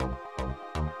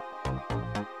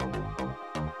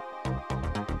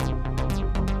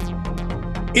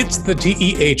It's the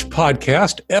DEH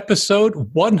Podcast, episode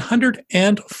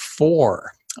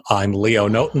 104. I'm Leo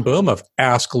Notenboom of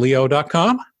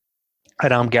AskLeo.com.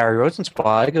 And I'm Gary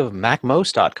Rosenzweig of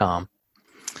MacMost.com.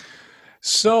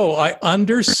 So I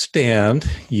understand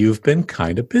you've been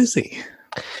kind of busy.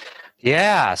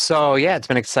 Yeah, it's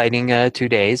been exciting 2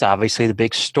 days. Obviously, the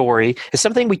big story is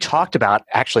something we talked about,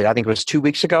 actually, I think it was 2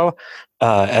 weeks ago,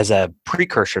 as a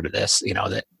precursor to this,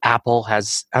 that Apple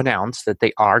has announced that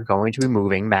they are going to be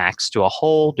moving Macs to a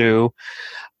whole new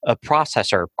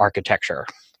processor architecture,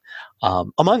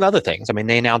 among other things. I mean,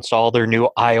 they announced all their new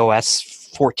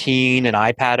iOS 14 and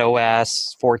iPad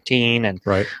OS 14 and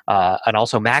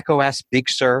also Mac OS Big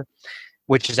Sur,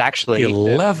 which is actually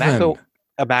 11.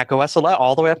 Mac OS 11,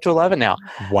 all the way up to 11 now.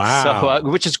 Wow. So,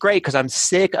 which is great because I'm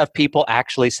sick of people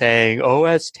actually saying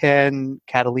OS 10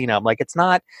 Catalina. I'm like, it's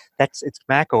not. It's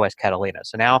Mac OS Catalina.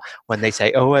 So now when they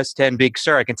say OS 10 Big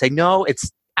Sur, I can say, no,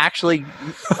 it's actually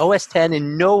OS 10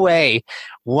 in no way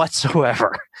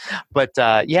whatsoever. But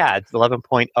it's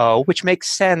 11.0, which makes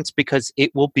sense because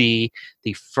it will be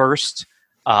the first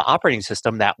operating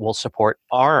system that will support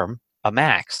ARM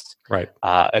Macs. Right.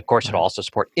 Of course, it'll also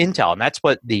support Intel, and that's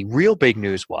what the real big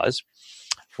news was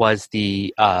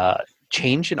the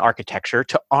change in architecture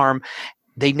to ARM.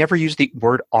 They never used the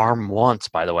word ARM once,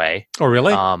 by the way. Oh,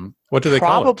 really? What do they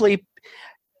call it?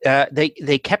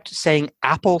 They kept saying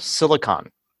Apple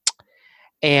Silicon,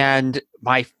 and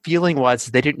my feeling was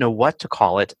they didn't know what to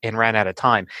call it and ran out of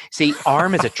time. See,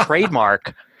 ARM is a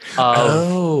trademark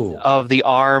of the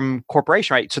ARM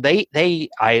Corporation, right? So they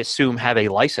I assume have a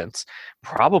license,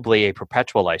 probably a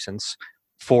perpetual license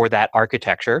for that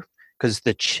architecture, because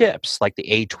the chips like the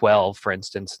A12, for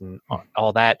instance, and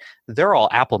all that, they're all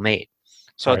Apple made.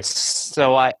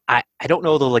 So I don't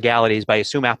know the legalities, but I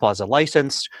assume Apple has a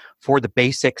license for the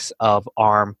basics of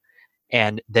ARM,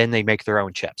 and then they make their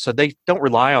own chips. So they don't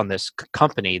rely on this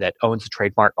company that owns the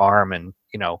trademark ARM and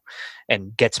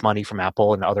and gets money from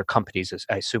Apple and other companies,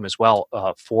 I assume as well,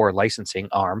 for licensing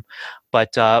ARM.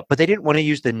 But they didn't want to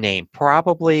use the name.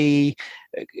 Probably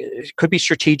it could be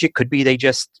strategic. Could be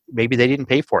maybe they didn't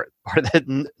pay for it.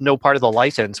 No part of the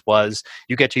license was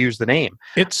you get to use the name.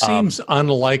 It seems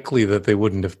unlikely that they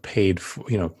wouldn't have paid.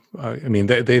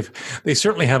 They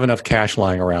certainly have enough cash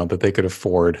lying around that they could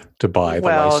afford to buy the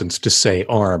license to say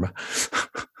ARM.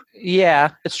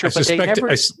 Yeah, it's true. I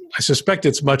suspect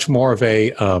it's much more of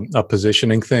a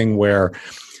positioning thing where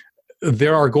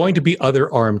there are going to be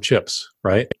other ARM chips,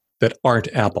 right, that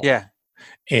aren't Apple. Yeah.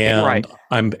 And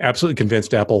I'm absolutely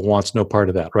convinced Apple wants no part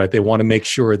of that, right? They want to make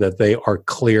sure that they are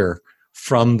clear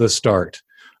from the start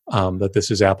that this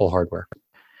is Apple hardware.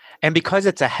 And because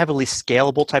it's a heavily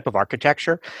scalable type of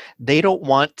architecture, they don't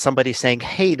want somebody saying,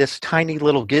 hey, this tiny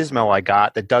little gizmo I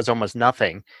got that does almost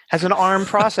nothing has an ARM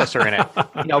processor in it,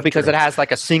 because it has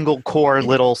like a single core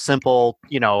little simple,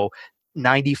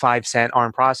 95-cent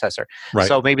ARM processor. Right.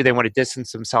 So maybe they want to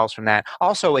distance themselves from that.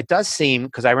 Also, it does seem,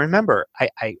 because I remember,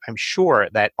 I'm sure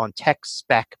that on tech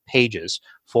spec pages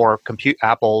for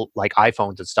Apple, like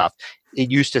iPhones and stuff,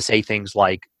 it used to say things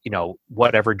like,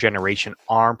 whatever generation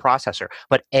ARM processor,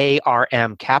 but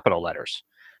ARM capital letters,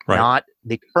 not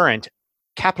the current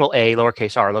capital A,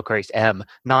 lowercase r, lowercase m,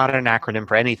 not an acronym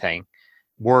for anything,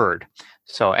 word.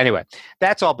 So anyway,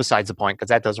 that's all besides the point because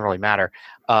that doesn't really matter.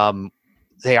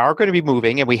 They are going to be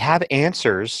moving, and we have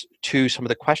answers to some of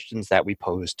the questions that we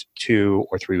posed 2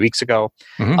 or 3 weeks ago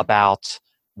about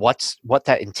what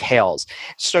that entails.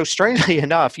 So strangely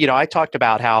enough, I talked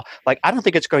about how, I don't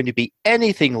think it's going to be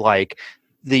anything like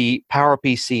the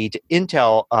PowerPC to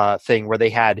Intel thing where they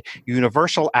had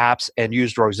universal apps and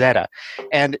used Rosetta.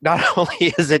 And not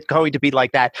only is it going to be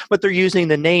like that, but they're using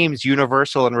the names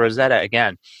Universal and Rosetta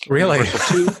again. Really?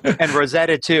 Universal 2 and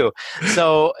Rosetta 2.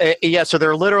 So, so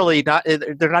they're literally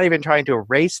they're not even trying to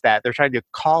erase that. They're trying to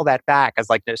call that back as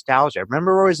like nostalgia.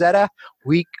 Remember Rosetta?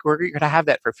 We're going to have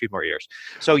that for a few more years.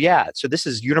 So, so this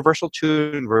is Universal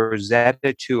 2 and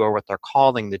Rosetta 2 are what they're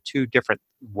calling the two different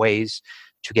ways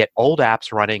to get old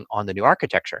apps running on the new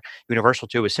architecture. Universal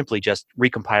 2 is simply just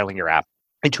recompiling your app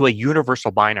into a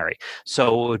universal binary.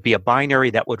 So it would be a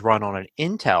binary that would run on an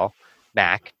Intel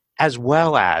Mac as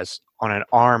well as on an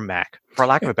ARM Mac. For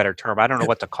lack of a better term, I don't know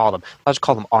what to call them. I'll just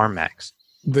call them ARM Macs.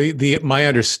 My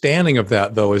understanding of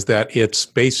that, though, is that it's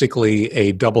basically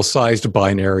a double-sized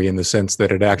binary in the sense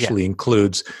that it actually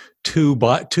includes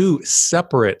two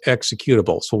separate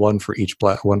executables, so one for each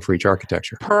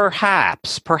architecture.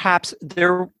 Perhaps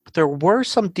there were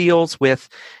some deals with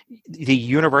the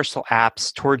universal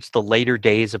apps towards the later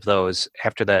days of those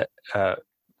after the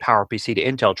PowerPC to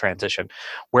Intel transition,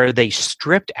 where they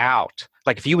stripped out,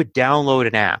 like if you would download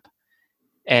an app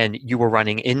and you were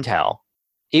running Intel,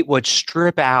 it would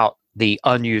strip out the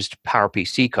unused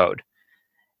PowerPC code.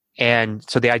 And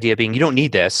so the idea being, you don't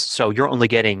need this, so you're only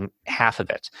getting half of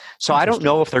it. So I don't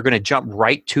know if they're going to jump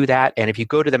right to that. And if you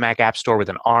go to the Mac App Store with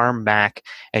an ARM Mac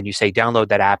and you say download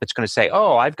that app, it's going to say,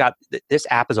 oh, I've got this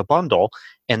app as a bundle,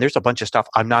 and there's a bunch of stuff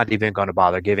I'm not even going to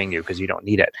bother giving you because you don't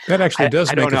need it. That actually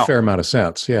does make a fair amount of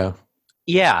sense. Yeah.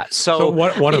 Yeah. So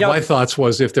one of my thoughts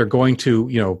was, if they're going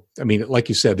to, I mean, like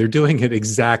you said, they're doing it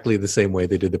exactly the same way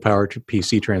they did the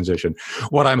PowerPC transition.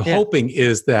 What I'm hoping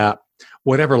is that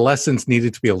whatever lessons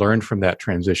needed to be learned from that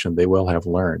transition, they will have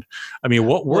learned. I mean,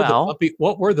 what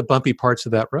were the bumpy parts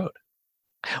of that road?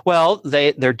 Well,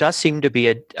 there does seem to be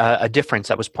a difference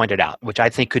that was pointed out, which I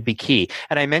think could be key.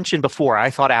 And I mentioned before,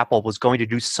 I thought Apple was going to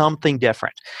do something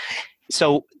different.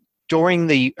 So during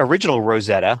the original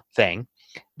Rosetta thing,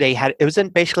 it was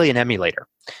basically an emulator,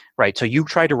 right? So you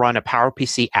tried to run a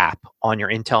PowerPC app on your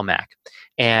Intel Mac,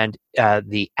 and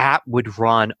the app would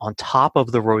run on top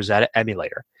of the Rosetta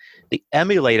emulator. The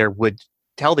emulator would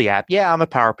tell the app, yeah, I'm a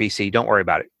PowerPC, don't worry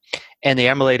about it. And the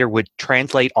emulator would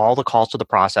translate all the calls to the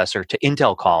processor to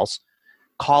Intel calls,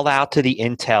 call out to the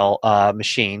Intel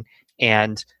machine,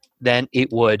 and then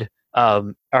it would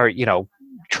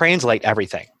translate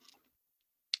everything.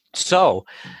 So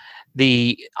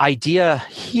the idea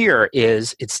here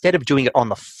is, instead of doing it on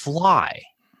the fly,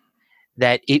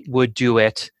 that it would do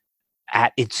it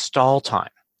at install time.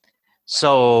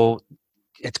 So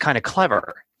it's kind of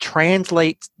clever.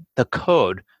 Translate the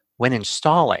code when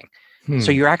installing.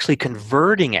 So you're actually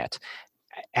converting it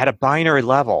at a binary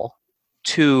level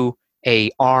to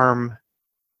a ARM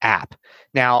app.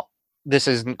 Now, this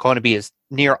isn't going to be as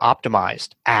near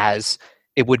optimized as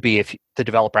it would be if the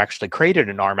developer actually created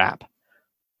an ARM app.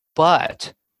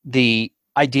 But the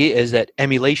idea is that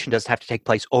emulation doesn't have to take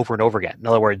place over and over again. In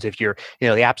other words, if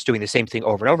the app's doing the same thing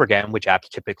over and over again, which apps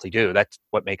typically do, that's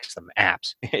what makes them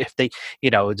apps. If they,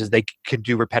 they can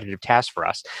do repetitive tasks for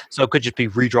us. So it could just be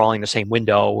redrawing the same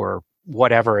window or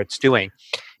whatever it's doing.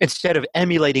 Instead of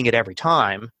emulating it every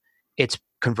time, it's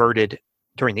converted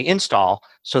during the install,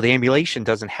 so the emulation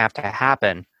doesn't have to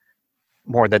happen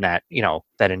more than that,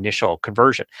 that initial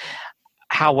conversion.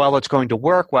 How well it's going to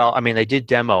work? Well, I mean, they did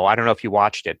demo. I don't know if you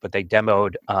watched it, but they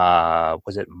demoed,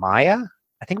 was it Maya?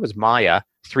 I think it was Maya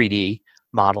 3D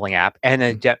modeling app, and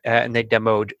they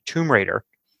demoed Tomb Raider,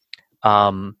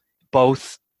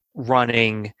 both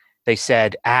running. They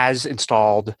said as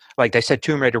installed, like they said,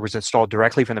 Tomb Raider was installed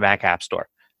directly from the Mac App Store.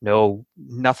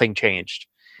 Nothing changed.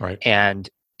 Right. And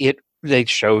they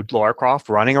showed Lara Croft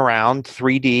running around,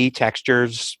 3D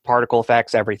textures, particle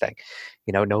effects, everything.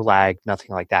 No lag, nothing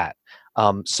like that.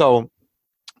 So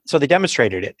they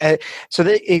demonstrated it. So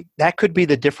that could be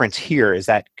the difference here, is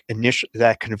that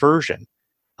that conversion.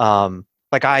 I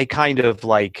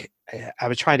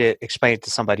was trying to explain it to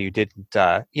somebody who didn't,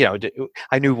 I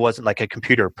knew wasn't like a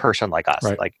computer person like us,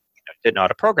 right. Didn't know how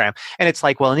to program. And it's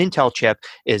like, well, an Intel chip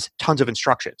is tons of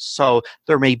instructions. So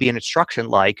there may be an instruction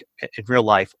like, in real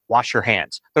life, wash your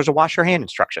hands. There's a wash your hand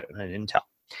instruction in Intel.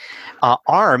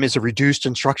 ARM is a reduced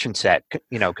instruction set,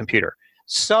 computer.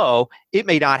 So it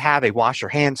may not have a wash your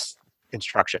hands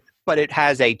instruction, but it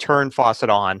has a turn faucet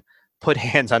on, put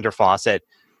hands under faucet,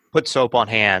 put soap on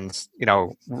hands,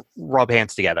 rub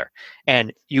hands together.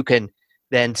 And you can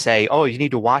then say, oh, you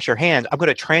need to wash your hands. I'm going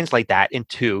to translate that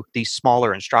into these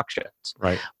smaller instructions.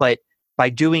 Right. But by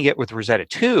doing it with Rosetta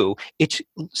 2, it's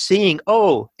seeing,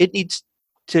 oh, it needs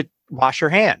to wash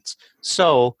your hands.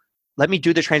 So let me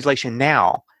do the translation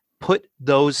now, put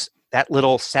that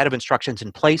little set of instructions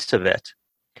in place of it.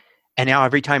 And now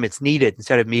every time it's needed,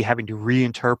 instead of me having to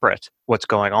reinterpret what's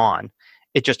going on,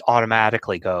 it just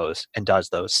automatically goes and does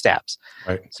those steps.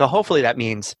 Right. So hopefully that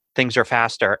means things are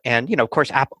faster. And, of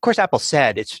course, Apple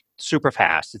said it's super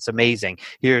fast. It's amazing.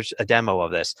 Here's a demo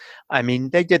of this. I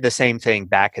mean, they did the same thing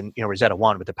back in Rosetta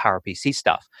 1 with the PowerPC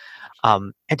stuff.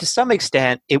 And to some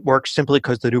extent, it works simply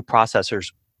because the new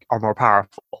processors are more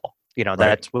powerful. Right.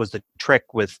 That was the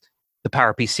trick with the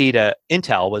PowerPC to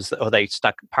Intel, was they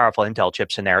stuck powerful Intel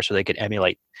chips in there so they could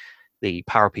emulate the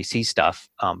PowerPC stuff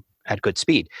at good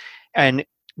speed. And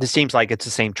this seems like it's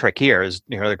the same trick here. Is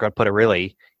they're going to put a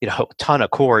really a ton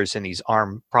of cores in these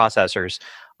ARM processors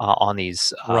on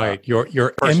these right.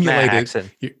 Your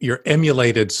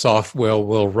emulated software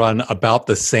will run about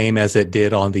the same as it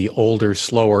did on the older,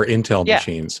 slower Intel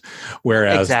machines,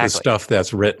 whereas the stuff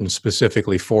that's written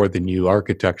specifically for the new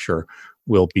architecture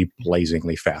will be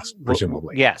blazingly fast,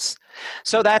 presumably. Yes.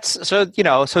 So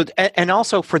and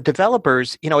also for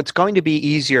developers, it's going to be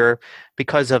easier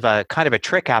because of a kind of a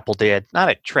trick Apple did. Not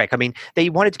a trick. I mean,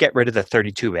 they wanted to get rid of the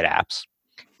 32-bit apps,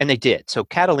 and they did. So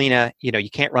Catalina, you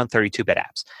can't run 32-bit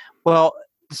apps. Well,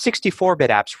 the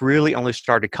 64-bit apps really only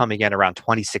started coming in around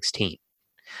 2016.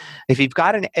 If you've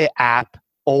got an app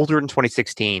older than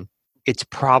 2016, it's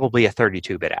probably a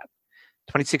 32-bit app.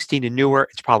 2016 and newer,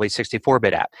 it's probably a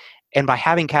 64-bit app. And by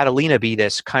having Catalina be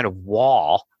this kind of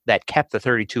wall that kept the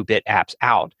 32-bit apps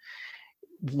out,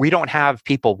 we don't have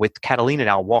people with Catalina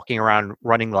now walking around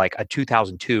running like a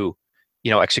 2002,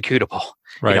 executable,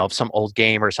 right. Of some old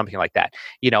game or something like that.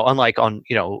 Unlike on,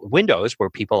 Windows, where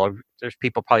there's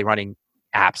people probably running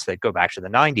apps that go back to the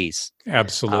 90s.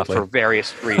 Absolutely. For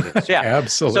various reasons. Yeah.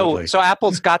 Absolutely. So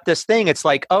Apple's got this thing. It's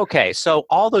like, okay, so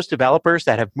all those developers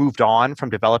that have moved on from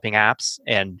developing apps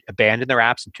and abandoned their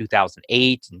apps in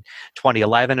 2008 and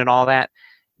 2011 and all that,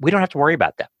 we don't have to worry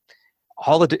about them.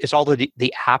 It's all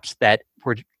the apps that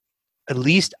were at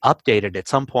least updated at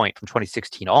some point from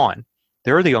 2016 on.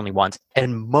 They're the only ones.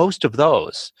 And most of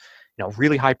those,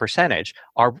 really high percentage,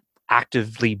 are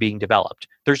actively being developed.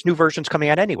 There's new versions coming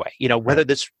out anyway. Whether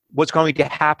this was going to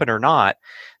happen or not,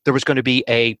 there was going to be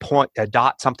a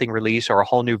dot something release or a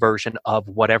whole new version of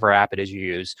whatever app it is you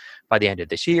use by the end of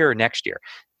this year or next year.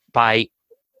 By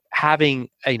having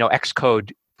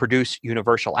Xcode produce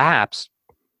universal apps,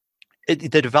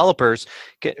 the developers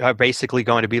are basically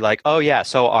going to be like, oh yeah,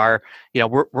 so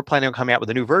we're planning on coming out with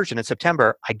a new version in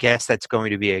September. I guess that's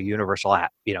going to be a universal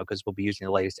app, because we'll be using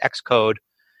the latest Xcode,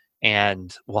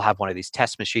 and we'll have one of these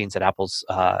test machines that Apple's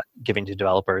giving to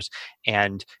developers,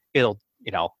 and it'll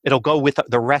go with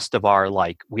the rest of our,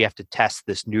 like, we have to test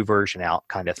this new version out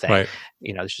kind of thing. Right.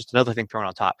 It's just another thing thrown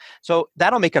on top. So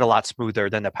that'll make it a lot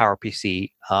smoother than the PowerPC,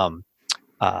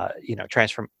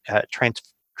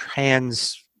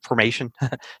 transformation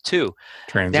too.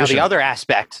 Transition. Now the other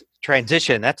aspect,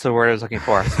 transition, that's the word I was looking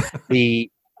for. The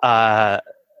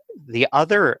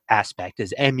other aspect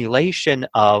is emulation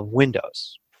of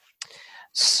Windows.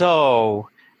 So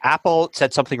Apple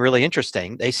said something really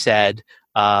interesting. They said,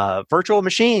 virtual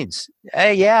machines.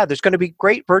 Hey, yeah, there's going to be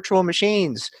great virtual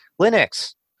machines,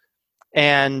 Linux.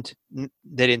 And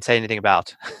they didn't say anything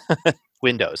about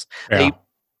Windows. Yeah.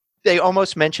 They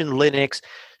almost mentioned Linux,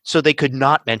 so they could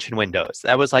not mention Windows.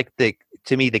 That was like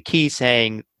to me the key,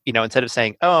 saying, instead of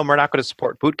saying, oh, we're not going to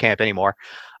support Boot Camp anymore,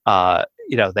 they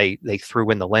threw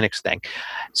in the Linux thing.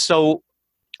 So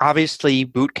obviously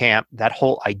Boot Camp, that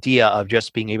whole idea of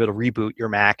just being able to reboot your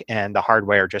Mac and the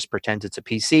hardware just pretends it's a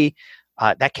PC,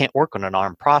 that can't work on an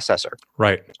ARM processor.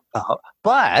 Right.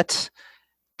 But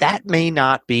that may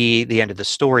not be the end of the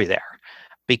story there,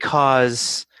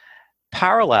 because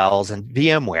Parallels and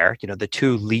VMware, the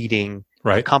two leading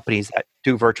companies that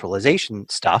do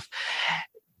virtualization stuff,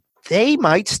 they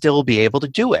might still be able to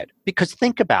do it. Because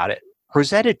think about it,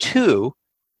 Rosetta 2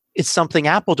 is something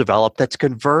Apple developed that's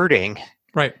converting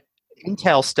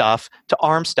Intel stuff to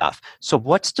ARM stuff. So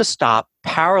what's to stop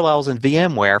Parallels and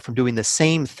VMware from doing the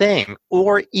same thing,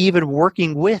 or even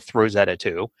working with Rosetta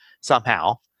 2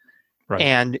 somehow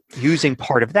and using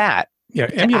part of that? Yeah,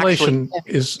 emulation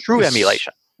is true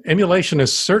emulation. Emulation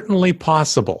is certainly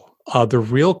possible. The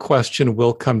real question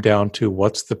will come down to,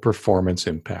 what's the performance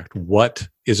impact? What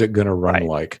is it going to run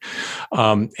like?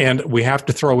 And we have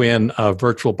to throw in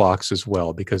VirtualBox as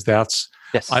well, because that's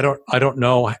I don't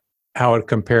know how it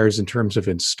compares in terms of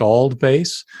installed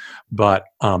base, but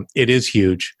it is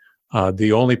huge.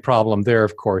 The only problem there,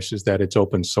 of course, is that it's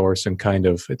open source and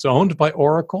it's owned by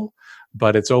Oracle,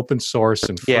 but it's open source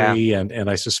and free, and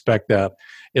I suspect that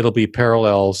it'll be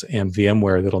Parallels and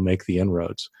VMware that'll make the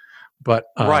inroads. But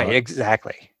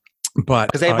exactly. But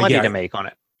because they have money to make on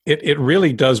it. It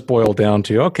really does boil down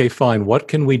to, okay, fine, what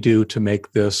can we do to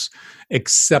make this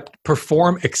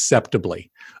perform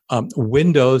acceptably?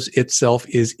 Windows itself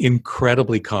is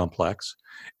incredibly complex,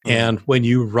 and when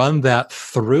you run that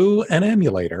through an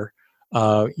emulator,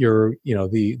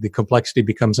 the complexity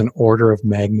becomes an order of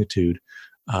magnitude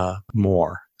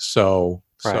more. So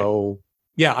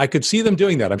yeah, I could see them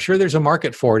doing that. I'm sure there's a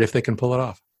market for it if they can pull it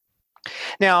off.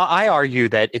 Now, I argue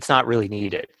that it's not really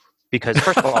needed, because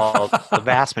first of all, the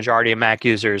vast majority of Mac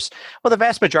users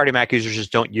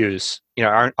just don't use,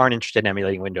 aren't interested in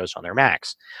emulating Windows on their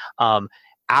Macs.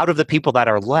 Out of the people that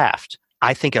are left,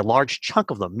 I think a large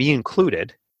chunk of them, me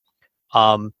included,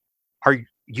 are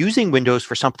using Windows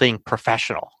for something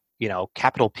professional,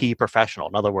 capital P professional.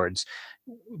 In other words,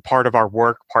 part of our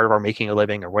work, part of our making a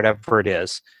living, or whatever it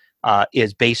is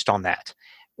based on that.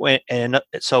 And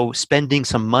so spending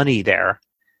some money there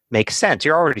makes sense.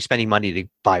 You're already spending money to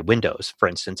buy Windows, for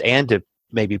instance, and to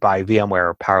maybe buy VMware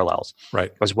or Parallels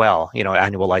as well.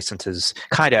 Annual licenses,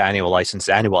 annual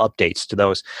updates to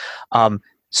those.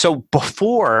 So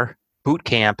before Boot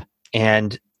Camp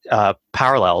and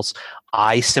Parallels,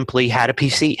 I simply had a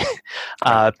PC.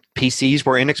 PCs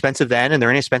were inexpensive then, and they're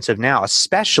inexpensive now,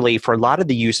 especially for a lot of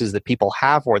the uses that people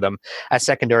have for them as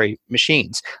secondary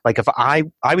machines. Like if I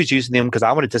was using them because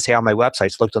I wanted to see how my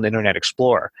websites looked on Internet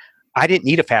Explorer, I didn't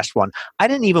need a fast one. I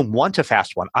didn't even want a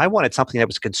fast one. I wanted something that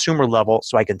was consumer level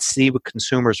so I could see what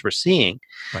consumers were seeing.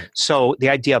 Right. So the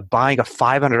idea of buying a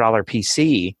 $500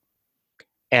 PC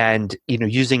and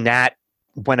using that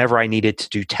whenever I needed to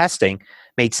do testing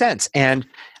made sense. And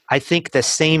I think the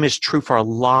same is true for a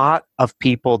lot of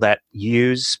people that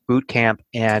use Boot Camp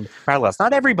and Parallels.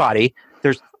 Not everybody.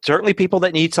 There's certainly people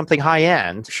that need something high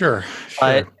end. Sure.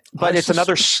 But it's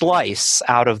another slice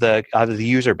out of the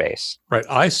user base. Right.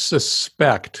 I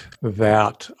suspect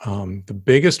that the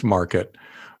biggest market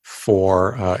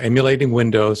for emulating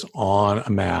Windows on a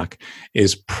Mac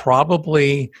is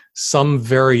probably some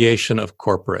variation of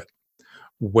corporate,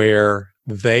 where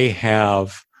they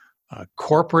have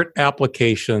corporate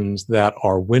applications that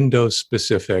are Windows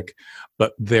specific,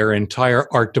 but their entire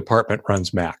art department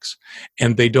runs Macs.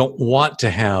 And they don't want to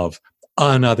have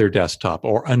another desktop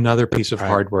or another piece of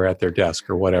hardware at their desk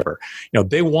or whatever.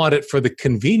 They want it for the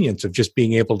convenience of just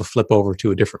being able to flip over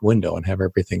to a different window and have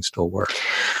everything still work.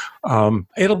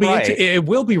 It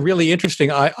will be really interesting.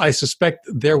 I suspect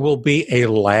there will be a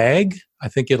lag. I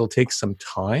think it'll take some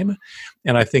time,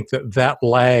 and I think that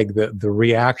lag, the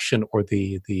reaction or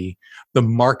the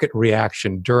market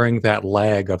reaction during that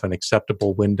lag of an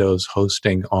acceptable Windows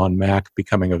hosting on Mac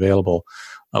becoming available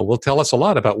will tell us a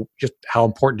lot about just how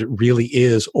important it really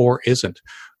is or isn't.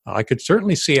 I could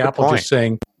certainly see Apple just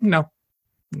saying no,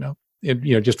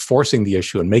 just forcing the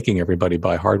issue and making everybody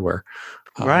buy hardware.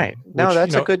 Right. No,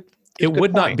 that's a good. It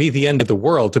would not be the end of the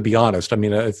world, to be honest. I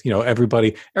mean,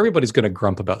 everybody's going to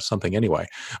grump about something anyway.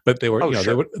 But they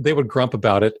would grump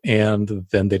about it, and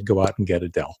then they'd go out and get a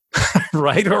Dell,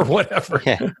 right, or whatever.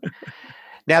 Yeah.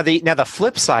 Now the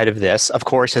flip side of this, of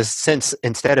course, is since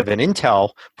instead of an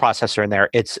Intel processor in there,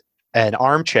 it's an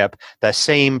ARM chip, the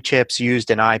same chips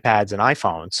used in iPads and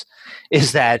iPhones,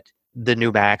 is that the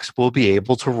new Macs will be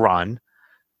able to run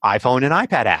iPhone and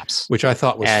iPad apps, which I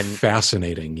thought was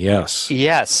fascinating.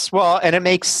 Yes. Well, and it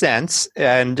makes sense,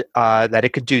 and that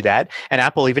it could do that. And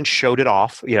Apple even showed it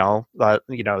off.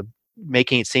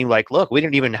 Making it seem like, look, we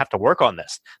didn't even have to work on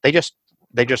this. They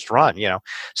just run.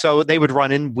 So they would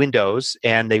run in Windows,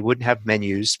 and they wouldn't have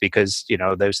menus because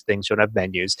those things don't have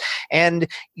menus. And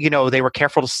they were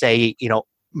careful to say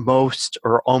most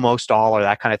or almost all or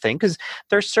that kind of thing, because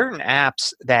there's certain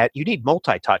apps that you need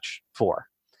multi-touch for.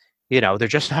 They're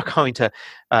just not going to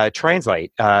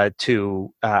translate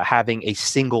to having a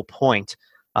single point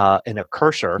in a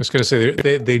cursor. I was going to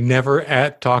say they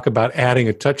never talk about adding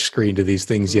a touch screen to these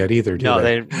things yet either.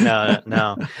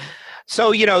 No.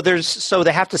 So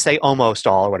they have to say almost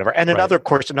all or whatever. And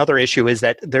another issue is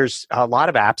that there's a lot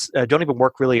of apps don't even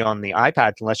work really on the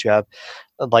iPad unless you have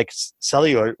like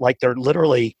cellular. Like they're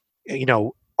literally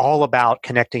all about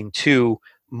connecting to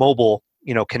mobile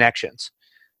connections.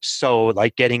 So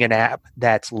like getting an app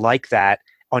that's like that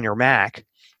on your Mac,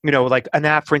 like an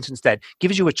app, for instance, that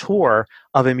gives you a tour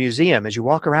of a museum as you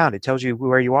walk around. It tells you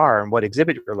where you are and what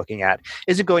exhibit you're looking at.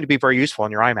 Isn't going to be very useful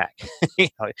on your iMac.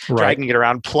 Dragging it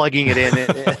around, plugging it in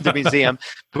the museum,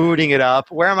 booting it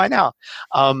up. Where am I now?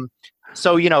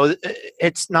 So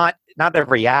it's not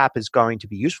every app is going to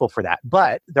be useful for that,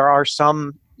 but there are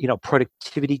some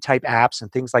productivity type apps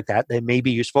and things like that that may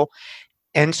be useful.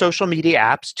 And social media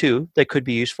apps, too, that could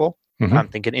be useful. Mm-hmm. I'm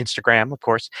thinking Instagram, of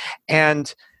course.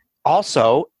 And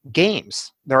also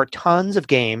games. There are tons of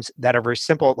games that are very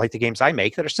simple, like the games I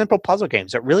make, that are simple puzzle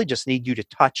games that really just need you to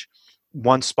touch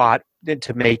one spot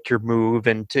to make your move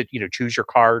and to choose your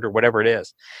card or whatever it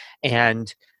is.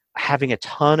 And having a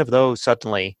ton of those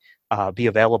suddenly be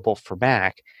available for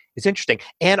Mac is interesting.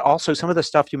 And also some of the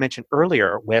stuff you mentioned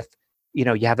earlier with you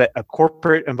have a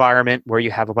corporate environment where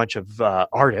you have a bunch of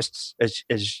artists,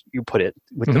 as you put it,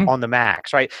 with on the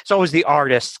Macs, right? It's always the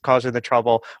artists causing the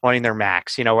trouble wanting their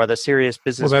Macs, or the serious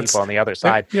business people on the other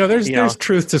side. There's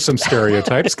truth to some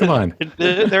stereotypes. Come on.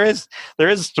 there is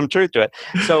some truth to it.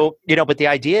 So, but the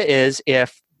idea is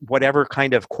if whatever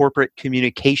kind of corporate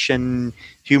communication,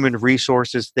 human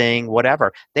resources thing,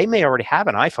 whatever, they may already have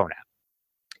an iPhone app.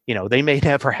 They may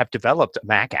never have developed a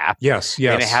Mac app. Yes.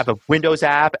 They may have a Windows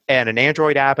app and an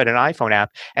Android app and an iPhone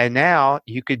app. And now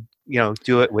you could,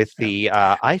 do it with the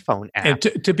iPhone app. And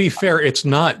to be fair, it's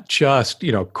not just,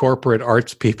 corporate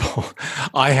arts people.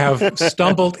 I have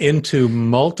stumbled into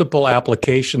multiple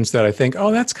applications that I think,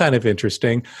 oh, that's kind of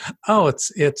interesting. Oh,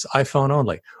 it's iPhone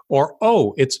only. Or,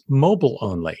 oh, it's mobile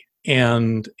only.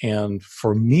 and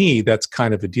for me, that's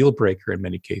kind of a deal breaker in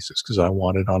many cases because I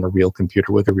want it on a real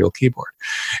computer with a real keyboard,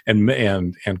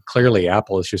 and clearly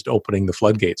Apple is just opening the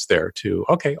floodgates there to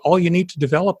okay, all you need to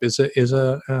develop is an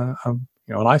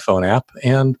iPhone app,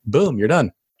 and boom, you're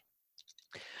done.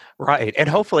 Right, and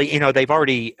hopefully, they've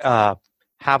already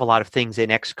have a lot of things in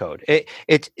Xcode.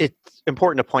 It's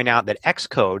important to point out that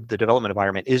Xcode, the development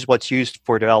environment, is what's used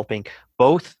for developing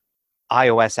both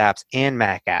iOS apps and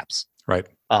Mac apps. Right.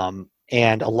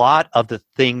 And a lot of the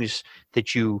things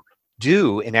that you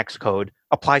do in Xcode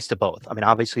applies to both. I mean,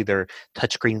 obviously there are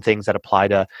touchscreen things that apply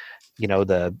to,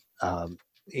 the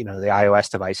iOS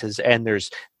devices, and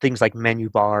there's things like menu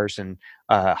bars and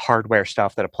hardware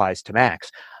stuff that applies to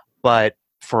Macs. But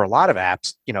for a lot of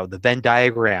apps, the Venn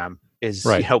diagram is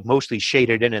right. Mostly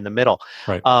shaded in the middle.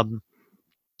 Right.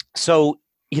 So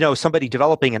somebody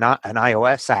developing an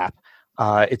iOS app,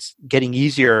 it's getting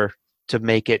easier to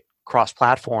make it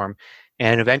cross-platform,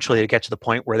 and eventually to get to the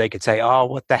point where they could say, "Oh,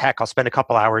 what the heck? I'll spend a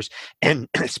couple hours and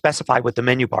specify what the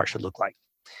menu bar should look like,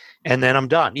 and then I'm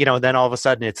done." Then all of a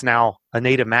sudden it's now a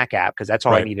native Mac app because that's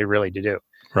all I needed really to do.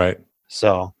 Right.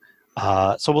 So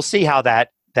we'll see how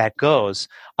that goes.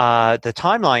 The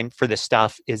timeline for this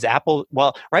stuff is Apple.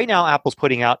 Well, right now Apple's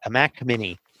putting out a Mac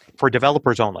Mini for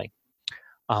developers only,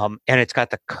 and it's got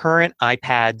the current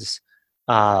iPad's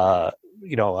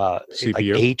CPU. like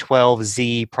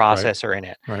A12Z processor in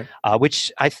it, right.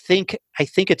 Which I think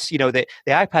it's the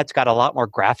iPad's got a lot more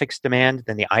graphics demand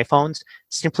than the iPhones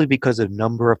simply because of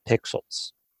number of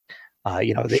pixels.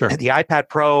 The iPad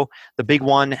Pro, the big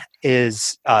one,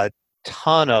 is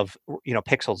ton of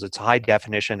pixels. It's high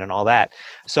definition and all that,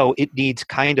 so it needs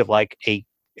kind of like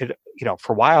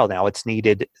for a while now it's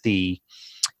needed the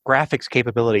graphics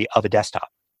capability of a desktop,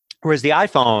 whereas the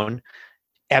iPhone,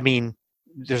 I mean,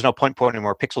 there's no point putting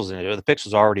more pixels in it. The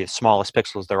pixels are already the smallest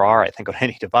pixels there are, I think, on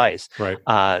any device. Right.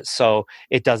 So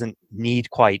it doesn't need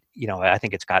quite I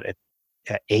think it's got a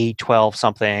A12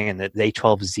 something, and the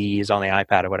A12Z is on the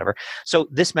iPad or whatever. So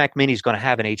this Mac Mini is going to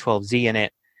have an A12Z in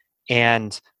it,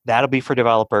 and that'll be for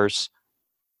developers.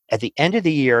 At the end of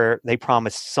the year, they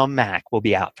promise some Mac will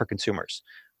be out for consumers.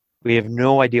 We have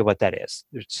no idea what that is.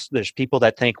 There's people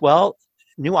that think, well,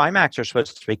 new iMacs are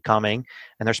supposed to be coming,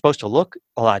 and they're supposed to look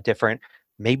a lot different.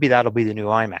 Maybe that'll be the new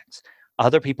iMacs.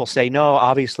 Other people say, no,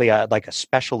 obviously like a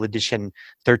special edition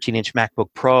 13-inch MacBook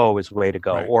Pro is the way to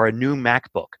go, right. or a new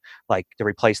MacBook, like to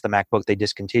replace the MacBook they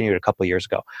discontinued a couple of years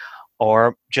ago,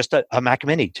 or just a Mac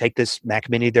Mini. Take this Mac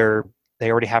Mini they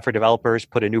already have for developers,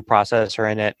 put a new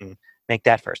processor in it, and make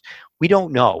that first. We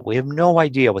don't know. We have no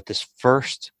idea what this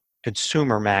first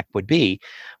consumer Mac would be,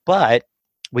 but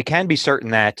we can be certain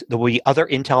that there will be other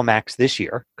Intel Macs this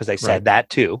year, because they said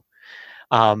that too.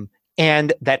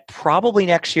 And that probably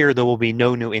next year there will be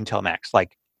no new Intel Macs.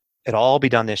 Like, it'll all be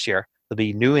done this year. There'll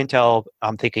be new Intel,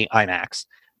 I'm thinking iMacs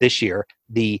this year.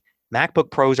 The MacBook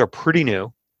Pros are pretty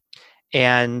new.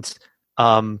 And,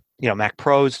 Mac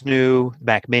Pro's new,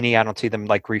 Mac Mini, I don't see them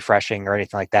like refreshing or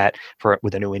anything like that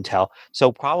with a new Intel.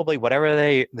 So probably whatever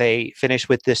they finish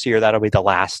with this year, that'll be the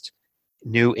last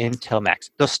new Intel Macs.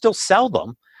 They'll still sell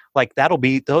them. Like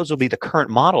those will be the current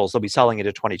models they'll be selling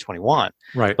into 2021.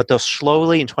 Right. But they'll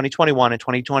slowly in 2021 and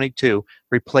 2022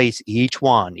 replace each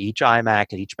iMac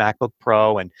and each MacBook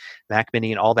Pro and Mac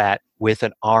Mini and all that with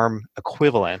an ARM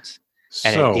equivalent.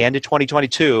 And at the end of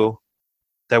 2022,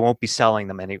 they won't be selling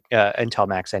them any Intel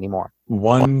Macs anymore.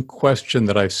 One question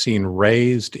that I've seen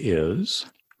raised is,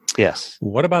 yes,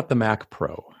 what about the Mac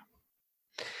Pro?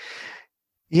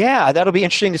 Yeah, that'll be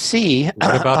interesting to see.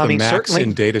 What about the Macs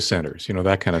in data centers?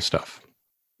 That kind of stuff.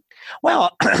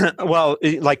 Well,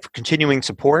 like for continuing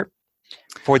support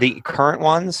for the current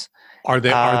ones. Are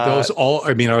those all?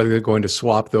 I mean, are they going to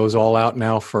swap those all out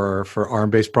now for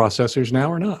ARM-based processors now,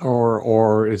 or not?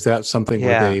 Or is that something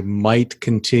where they might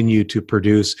continue to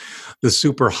produce the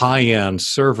super high-end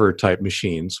server type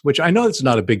machines? Which I know it's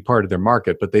not a big part of their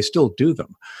market, but they still do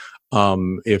them.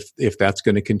 If that's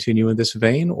going to continue in this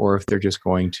vein, or if they're just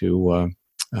going to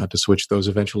switch those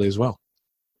eventually as well.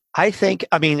 I think,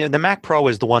 the Mac Pro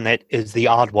is the one that is the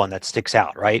odd one that sticks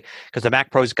out, right? Because the Mac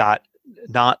Pro's got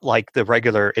not like the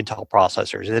regular Intel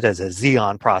processors. It has a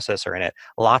Xeon processor in it,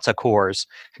 lots of cores.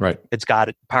 Right. It's got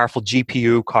a powerful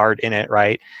GPU card in it,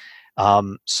 right?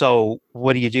 So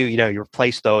what do? You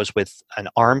replace those with an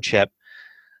ARM chip.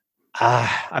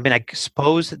 I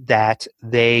suppose that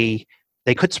they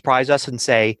could surprise us and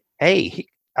say, hey,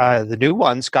 the new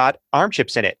one's got ARM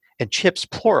chips in it, and chips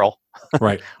plural.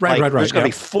 Right. There's going to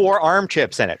be 4 ARM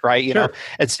chips in it, right? Sure.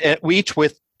 It's each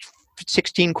with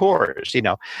 16 cores.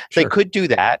 They could do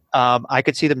that. I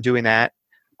could see them doing that.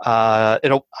 I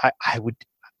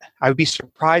I would be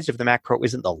surprised if the Mac Pro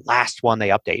isn't the last one they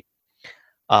update.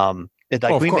 Of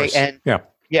course.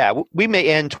 We may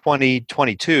end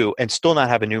 2022 and still not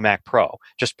have a new Mac Pro,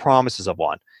 just promises of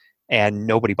one, and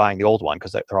nobody buying the old one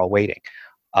because they're all waiting.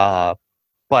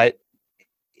 But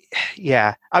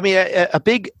yeah, I mean, a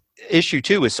big issue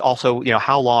too is also,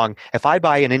 how long, if I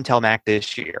buy an Intel Mac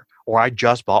this year, or I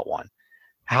just bought one,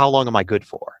 how long am I good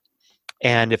for?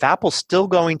 And if Apple's still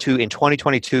going to, in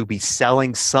 2022, be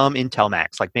selling some Intel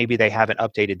Macs, like maybe they haven't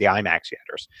updated the iMacs yet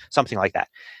or something like that.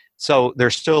 So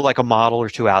there's still like a model or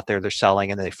two out there they're selling,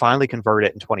 and then they finally convert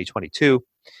it in 2022.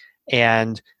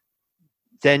 And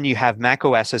then you have Mac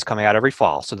OSs coming out every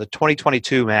fall. So the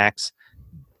 2022 Macs,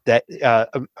 the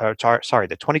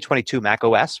 2022 Mac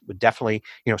OS would definitely,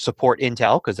 support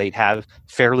Intel because they'd have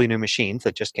fairly new machines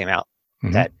that just came out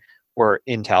that were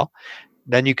Intel.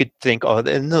 Then you could think,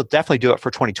 and they'll definitely do it for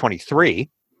 2023.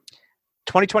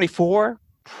 2024,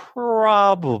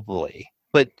 probably,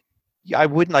 but I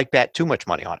wouldn't bet too much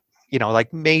money on it.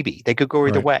 Maybe they could go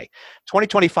either way.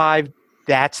 2025,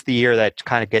 that's the year that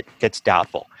kind of gets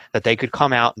doubtful, that they could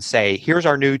come out and say, here's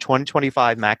our new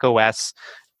 2025 Mac OS,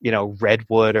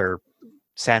 Redwood or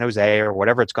San Jose or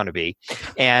whatever it's going to be.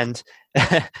 And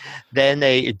then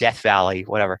Death Valley,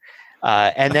 whatever.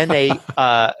 And then they,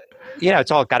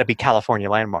 it's all got to be California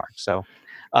landmark. So,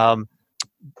 and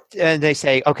they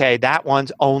say, okay, that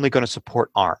one's only going to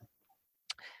support ARM.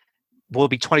 Will it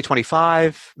be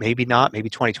 2025? Maybe not. Maybe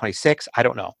 2026. I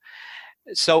don't know.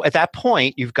 So at that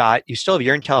point, you still have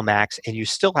your Intel Macs, and you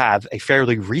still have a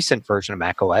fairly recent version of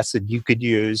Mac OS that you could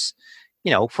use,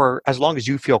 for as long as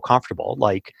you feel comfortable.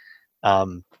 There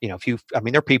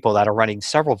are people that are running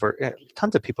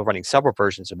tons of people running several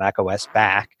versions of Mac OS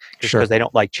back just because they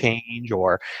don't like change,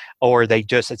 or they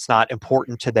just, it's not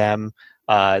important to them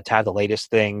to have the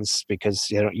latest things because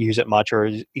they don't use it much, or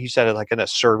you said it in a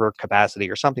server capacity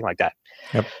or something like that.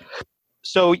 Yep.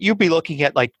 So you'd be looking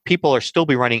at people are still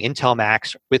be running Intel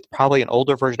Macs with probably an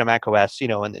older version of Mac OS, in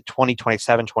the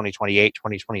 2027, 2028,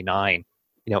 2029,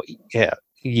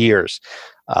 years.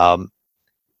 And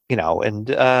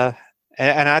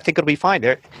I think it'll be fine.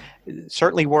 There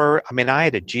certainly were. I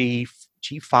had a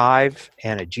G5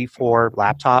 and a G4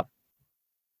 laptop.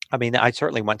 I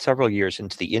certainly went several years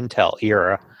into the Intel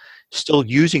era, still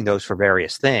using those for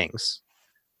various things.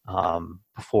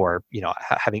 Before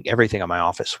having everything in my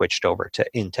office switched over to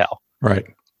Intel. Right.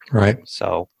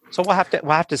 So we'll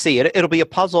have to see. It'll be a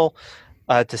puzzle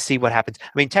to see what happens.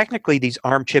 Technically, these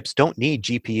ARM chips don't need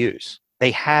GPUs.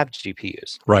 They have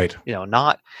GPUs. Right.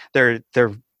 They're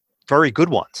very good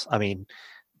ones.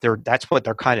 That's what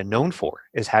they're kind of known for,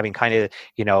 is having kind of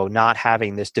not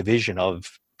having this division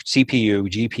of CPU,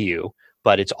 GPU,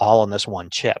 but it's all on this one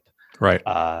chip. Right.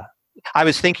 I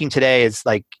was thinking today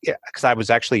because I was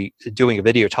actually doing a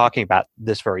video talking about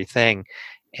this very thing,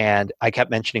 and I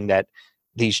kept mentioning that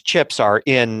these chips are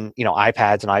in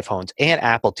iPads and iPhones and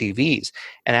Apple TVs,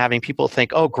 and having people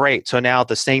think, oh great, so now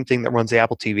the same thing that runs the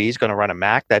Apple TV is going to run a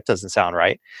Mac. That doesn't sound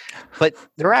right. But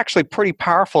they're actually pretty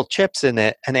powerful chips in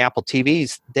the Apple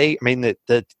TVs.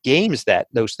 The games that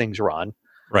those things run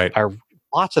are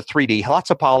lots of 3D, lots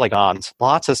of polygons,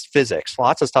 lots of physics,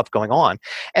 lots of stuff going on.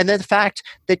 And then the fact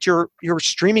that you're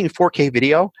streaming 4K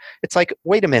video, it's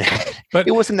wait a minute. But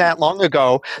it wasn't that long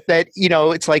ago that,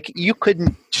 it's you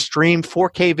couldn't stream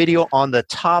 4K video on the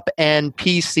top end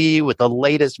PC with the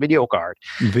latest video card.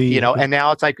 And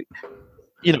now it's an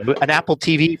Apple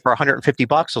TV for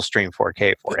 $150 will stream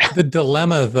 4K for you. The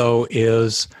dilemma though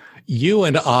is you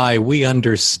and we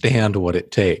understand what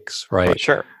it takes, right? Oh,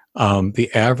 sure. The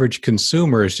average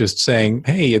consumer is just saying,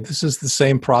 hey, this is the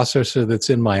same processor that's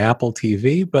in my Apple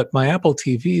TV, but my Apple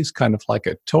TV is kind of like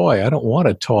a toy. I don't want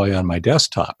a toy on my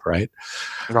desktop, right?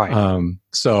 Right.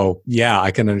 So, yeah,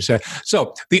 I can understand.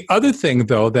 So the other thing,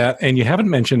 though, and you haven't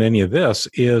mentioned any of this,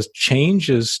 is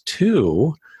changes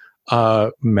to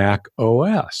Mac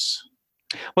OS.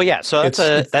 Well, yeah, so that's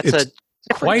a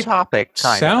different topic.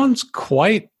 Sounds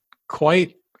quite,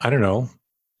 I don't know,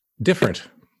 different.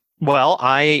 Well,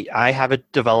 I have a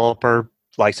developer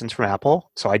license from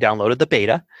Apple, so I downloaded the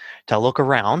beta to look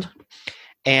around,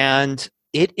 and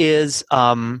it is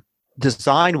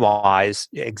design-wise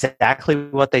exactly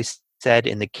what they said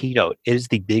in the keynote. It is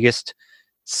the biggest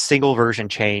single version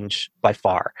change by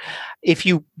far. If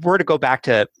you were to go back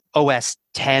to OS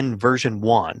 10 version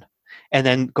 1 and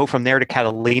then go from there to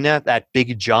Catalina, that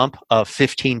big jump of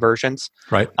 15 versions,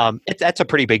 right? That's a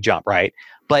pretty big jump, right?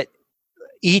 But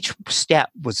each step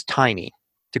was tiny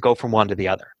to go from one to the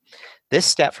other. This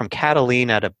step from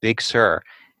Catalina to Big Sur,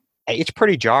 it's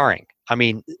pretty jarring.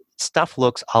 Stuff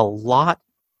looks a lot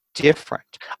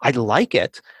different. I like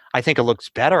it. I think it looks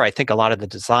better. I think a lot of the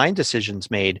design decisions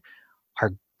made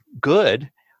are good,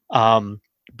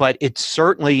 but it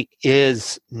certainly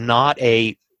is not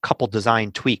a couple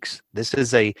design tweaks. This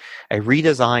is a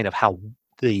redesign of how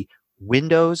the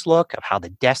windows look, of how the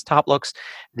desktop looks.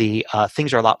 The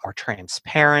things are a lot more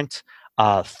transparent.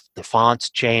 The fonts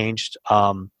changed.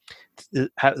 The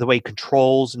way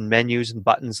controls and menus and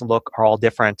buttons look are all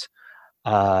different.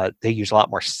 They use a lot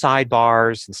more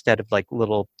sidebars instead of like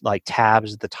little like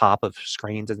tabs at the top of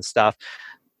screens and stuff.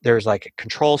 There's like a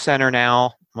control center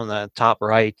now on the top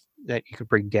right that you could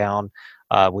bring down,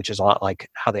 which is a lot like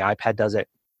how the iPad does it.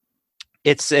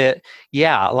 It's a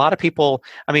lot of people.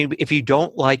 I mean, if you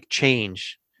don't like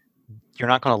change, you're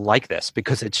not going to like this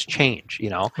because it's change.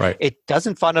 Right. It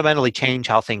doesn't fundamentally change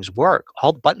how things work.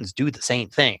 All the buttons do the same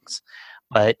things,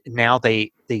 but now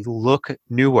they look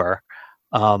newer.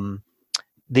 I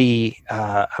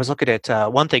was looking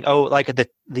at one thing. Oh, like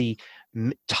the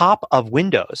top of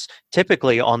Windows,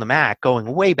 typically on the Mac,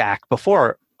 going way back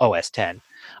before OS 10,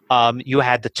 you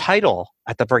had the title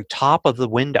at the very top of the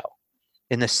window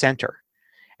in the center.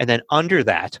 And then under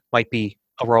that might be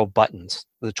a row of buttons,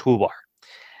 the toolbar.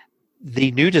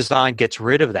 The new design gets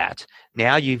rid of that.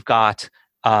 Now you've got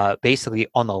basically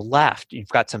on the left, you've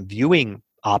got some viewing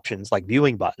options like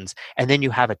viewing buttons, and then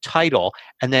you have a title.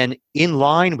 And then in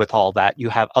line with all that, you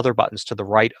have other buttons to the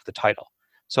right of the title.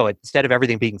 So instead of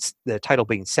everything being the title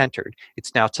being centered,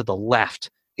 it's now to the left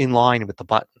in line with the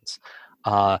buttons.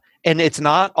 And it's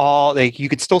not all, like, you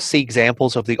could still see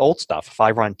examples of the old stuff. If I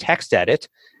run TextEdit,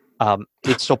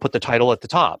 it still put the title at the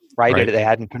top, right? They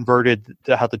hadn't converted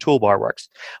how the toolbar works.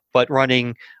 But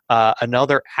running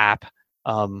another app,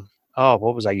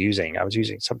 what was I using? I was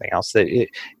using something else that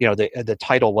the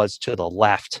title was to the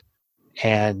left,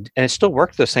 and it still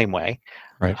worked the same way.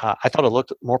 Right. I thought it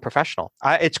looked more professional.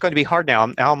 It's going to be hard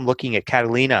now. I'm looking at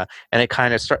Catalina, and it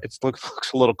kind of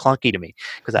looks a little clunky to me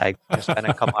because I just spent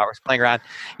a couple hours playing around.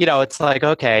 It's like,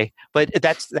 okay, but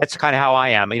that's kind of how I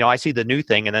am. I see the new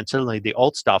thing, and then suddenly the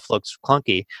old stuff looks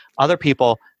clunky. Other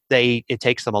people, it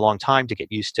takes them a long time to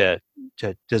get used to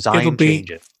design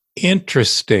changes.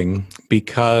 Interesting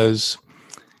because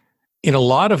in a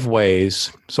lot of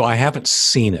ways, so I haven't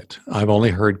seen it. I've only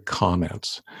heard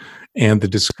comments. And the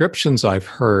descriptions I've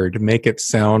heard make it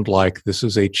sound like this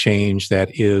is a change that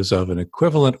is of an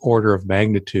equivalent order of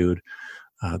magnitude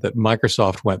that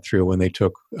Microsoft went through when they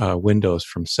took Windows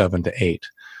from 7 to 8.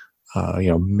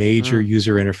 Major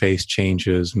user interface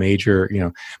changes, major,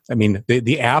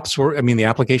 the apps were, the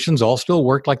applications all still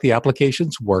worked like the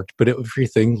applications worked, but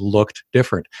everything looked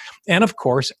different. And of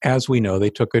course, as we know, they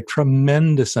took a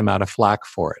tremendous amount of flack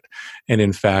for it. And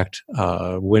in fact,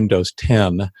 Windows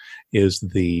 10 is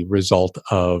the result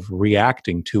of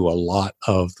reacting to a lot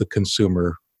of the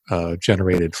consumer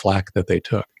generated flack that they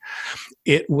took.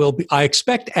 It will be, I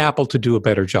expect Apple to do a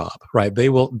better job, right?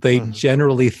 They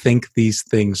generally think these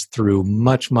things through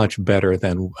much, much better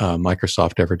than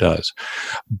Microsoft ever does.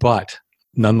 But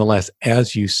nonetheless,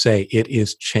 as you say, it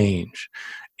is change.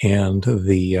 And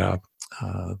the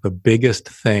biggest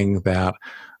thing that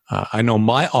I know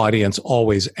my audience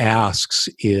always asks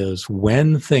is,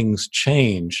 when things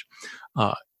change,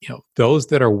 those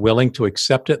that are willing to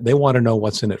accept it, they want to know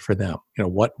what's in it for them.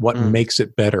 What makes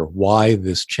it better? Why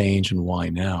this change and why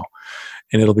now?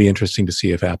 And it'll be interesting to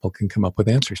see if Apple can come up with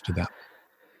answers to that.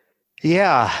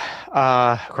 Yeah.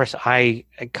 Of course, I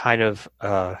kind of,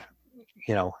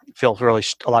 feel really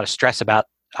a lot of stress about,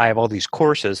 I have all these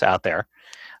courses out there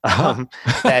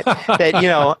that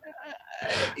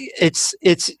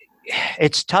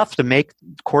it's tough to make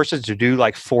courses to do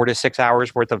like 4 to 6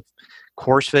 hours worth of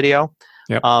course video.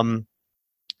 Yep. And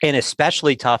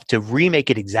especially tough to remake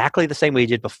it exactly the same way you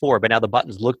did before, but now the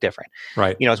buttons look different.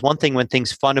 Right. It's one thing when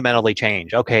things fundamentally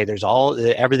change. Okay,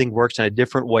 everything works in a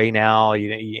different way now.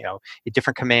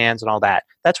 Different commands and all that.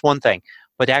 That's one thing.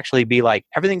 But to actually be like,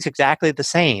 everything's exactly the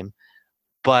same,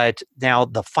 but now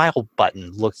the file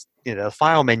button looks, the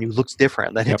file menu looks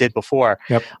different than it did before.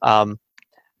 Yep.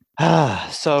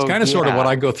 So it's kind of sort of what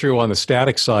I go through on the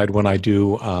static side when I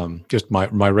do just my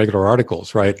regular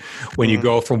articles, right? When you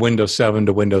go from Windows 7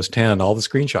 to Windows 10, all the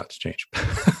screenshots change,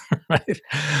 right?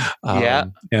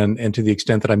 And to the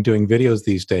extent that I'm doing videos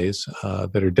these days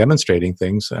that are demonstrating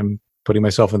things, I'm putting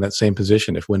myself in that same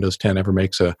position. If Windows 10 ever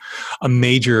makes a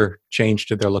major change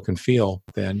to their look and feel,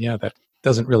 then that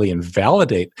doesn't really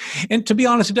invalidate. And to be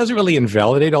honest, it doesn't really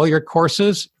invalidate all your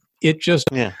courses. It just...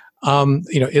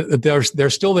 they're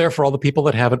still there for all the people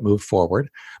that haven't moved forward.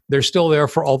 They're still there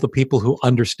for all the people who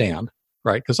understand,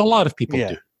 right? Because a lot of people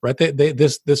do, right?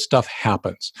 This stuff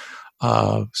happens.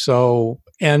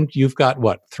 And you've got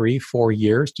 3-4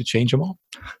 years to change them all.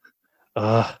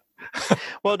 Uh,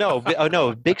 well, no,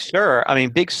 no, Big Sur. I mean,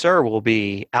 Big Sur will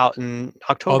be out in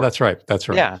Oh, October. that's right. That's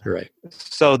right. Yeah. You're right.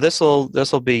 So this will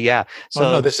be, yeah. Oh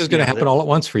no, So this is going to happen all at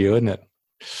once for you, isn't it?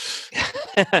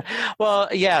 well,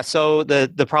 yeah. So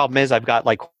the problem is I've got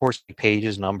like course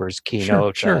pages, numbers,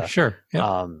 Sure, keynote, sure. Yep.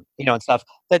 and stuff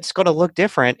that's going to look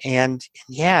different. And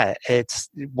yeah, it's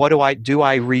what do? I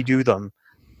redo them,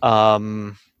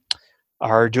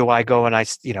 or do I go and I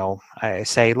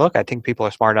say, look, I think people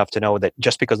are smart enough to know that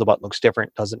just because the button looks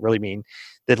different doesn't really mean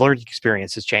the learning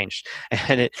experience has changed.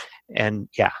 And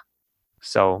yeah,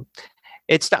 so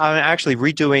I'm actually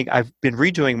redoing. I've been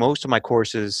redoing most of my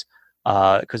courses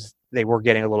because they were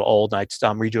getting a little old. And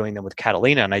I'm redoing them with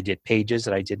Catalina, and I did pages,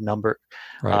 and I did number.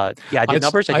 Right. I did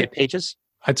numbers. I did pages.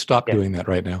 I'd stop doing that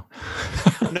right now.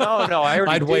 No, I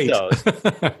already I'd did wait. those.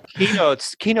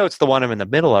 Keynote's the one I'm in the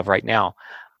middle of right now.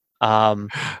 And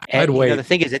I'd wait. The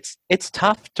thing is, it's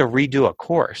tough to redo a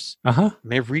course. Uh-huh. I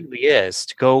mean, it really is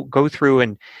to go through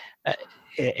and.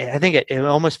 I think it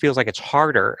almost feels like it's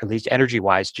harder, at least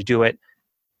energy-wise, to do it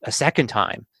a second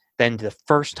time than the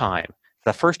first time.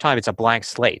 The first time it's a blank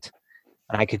slate,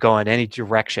 and I could go in any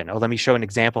direction. Oh, let me show an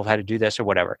example of how to do this or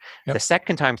whatever. Yep. The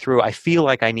second time through, I feel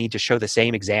like I need to show the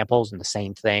same examples and the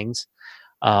same things,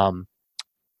 and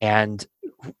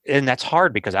that's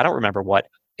hard because I don't remember what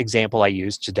example I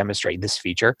used to demonstrate this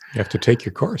feature. You have to take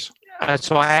your course.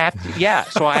 So I have to, yeah.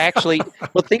 So I actually,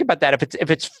 well, think about that. If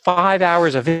it's 5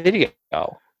 hours of video,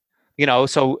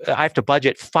 so I have to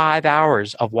budget 5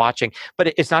 hours of watching.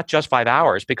 But it's not just 5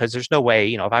 hours because there's no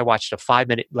way, if I watched a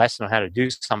 5-minute lesson on how to do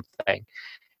something,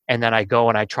 and then I go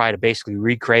and I try to basically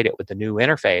recreate it with the new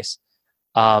interface,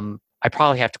 I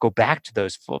probably have to go back to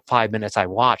those 5 minutes I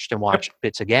watched and watch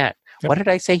bits again. Yep. What did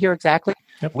I say here exactly?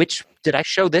 Yep. Which did I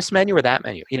show this menu or that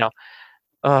menu?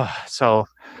 So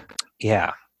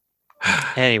yeah.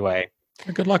 Anyway,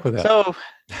 good luck with that. So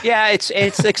yeah, it's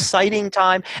exciting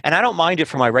time, and I don't mind it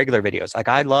for my regular videos. Like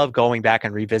I love going back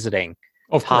and revisiting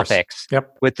topics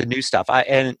with the new stuff.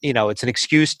 It's an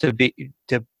excuse to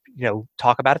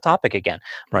talk about a topic again.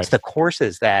 Right. It's the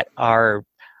courses that are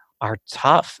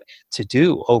tough to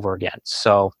do over again.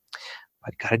 So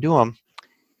I got to do them.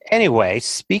 Anyway,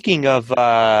 speaking of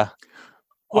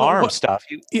ARM stuff.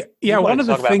 One of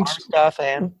the things stuff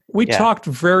we talked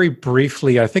very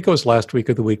briefly, I think it was last week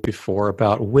or the week before,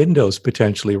 about Windows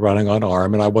potentially running on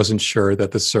ARM, and I wasn't sure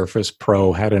that the Surface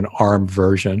Pro had an ARM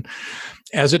version.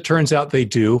 As it turns out, they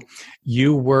do.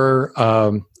 You were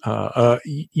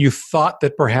you thought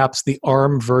that perhaps the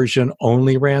ARM version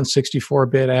only ran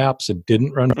 64-bit apps; it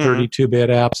didn't run 32-bit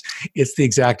apps. It's the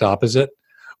exact opposite,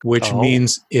 which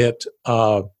means it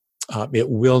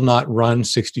will not run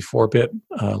 64-bit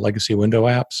legacy window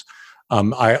apps.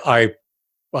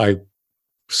 I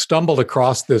stumbled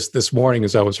across this morning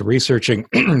as I was researching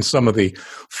some of the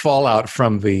fallout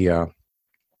from the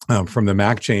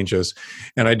Mac changes,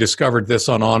 and I discovered this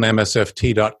on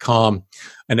msft.com,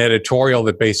 an editorial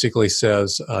that basically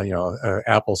says,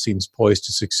 Apple seems poised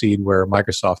to succeed where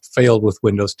Microsoft failed with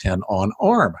Windows 10 on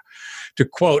ARM. To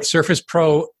quote, Surface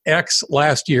Pro X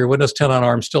last year, Windows 10 on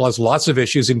ARM still has lots of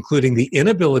issues, including the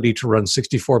inability to run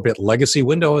 64-bit legacy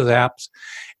Windows apps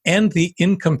and the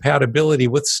incompatibility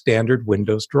with standard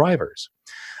Windows drivers.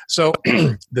 So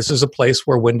this is a place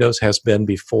where Windows has been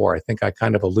before. I think I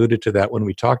kind of alluded to that when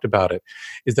we talked about it,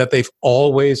 is that they've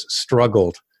always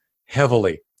struggled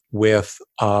heavily with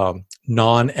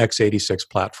non-x86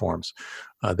 platforms.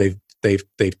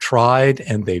 They've tried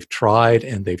and they've tried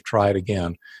and they've tried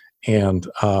again. And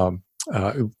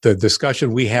the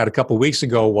discussion we had a couple of weeks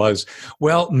ago was,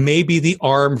 well, maybe the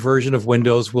ARM version of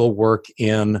Windows will work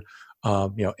in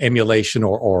emulation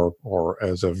or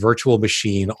as a virtual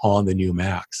machine on the new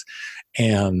Macs.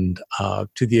 And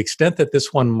to the extent that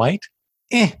this one might,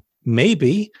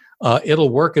 maybe. It'll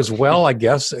work as well, I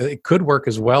guess. It could work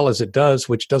as well as it does,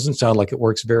 which doesn't sound like it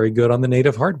works very good on the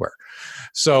native hardware.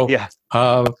 So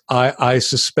I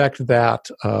suspect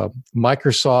that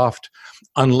Microsoft,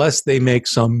 unless they make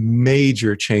some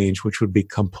major change, which would be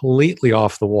completely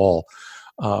off the wall,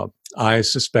 I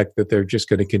suspect that they're just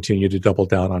going to continue to double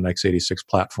down on x86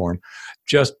 platform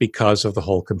just because of the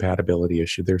whole compatibility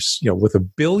issue. There's, with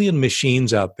 1 billion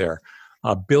machines out there,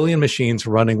 1 billion machines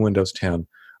running Windows 10,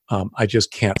 I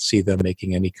just can't see them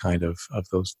making any kind of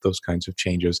those kinds of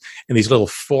changes. And these little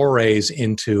forays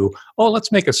into,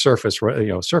 let's make a Surface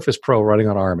Pro running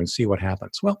on ARM and see what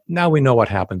happens. Well, now we know what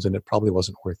happens, and it probably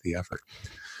wasn't worth the effort.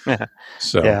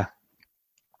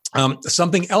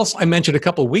 Something else I mentioned a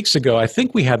couple of weeks ago, I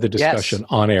think we had the discussion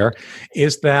on air,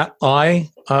 is that I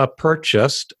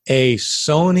purchased a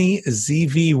Sony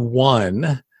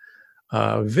ZV-1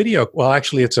 video. Well,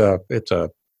 actually, it's a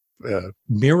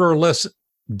mirrorless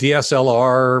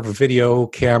DSLR video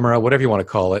camera, whatever you want to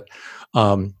call it.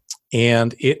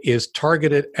 And it is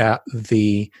targeted at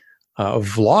the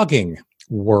vlogging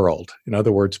world. In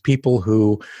other words, people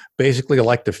who basically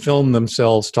like to film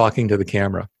themselves talking to the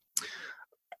camera.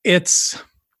 It's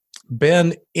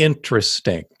been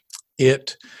interesting.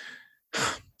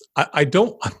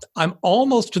 I'm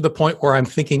almost to the point where I'm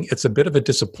thinking it's a bit of a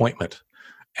disappointment,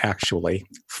 actually,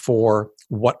 for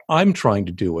what I'm trying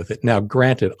to do with it. Now,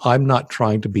 granted, I'm not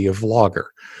trying to be a vlogger.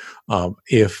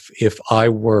 If I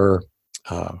were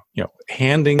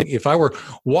if I were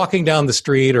walking down the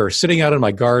street or sitting out in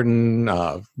my garden,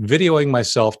 videoing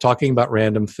myself, talking about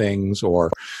random things,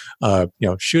 or,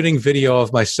 shooting video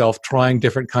of myself trying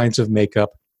different kinds of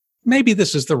makeup, maybe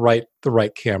this is the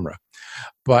right camera.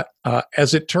 But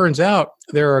as it turns out,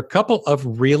 there are a couple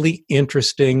of really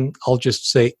interesting, I'll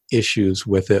just say, issues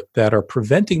with it that are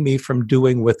preventing me from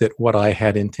doing with it what I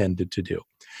had intended to do.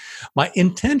 My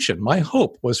intention, my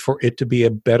hope, was for it to be a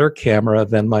better camera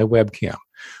than my webcam.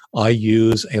 I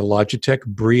use a Logitech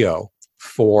Brio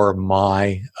for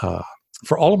my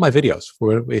for all of my videos.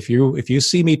 If you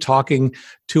see me talking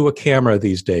to a camera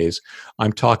these days,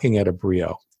 I'm talking at a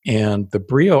Brio, and the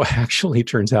Brio actually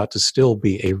turns out to still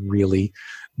be a really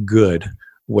good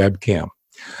webcam.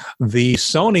 The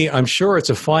Sony, I'm sure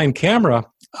it's a fine camera,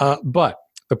 but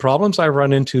the problems I've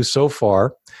run into so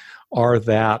far are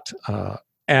that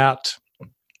at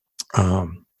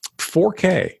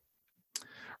 4K,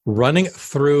 running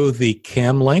through the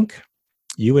Cam Link,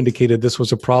 you indicated this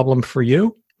was a problem for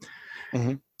you.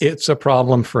 Mm-hmm. It's a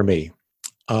problem for me.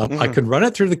 I could run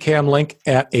it through the Cam Link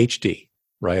at HD,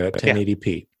 right, at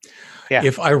 1080p. Yeah.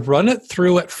 If I run it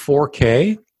through at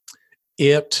 4K,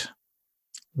 it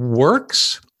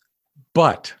works,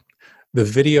 but the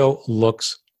video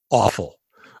looks awful.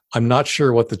 I'm not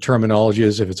sure what the terminology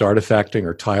is, if it's artifacting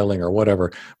or tiling or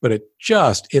whatever, but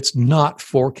it's not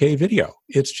 4K video.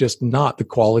 It's just not the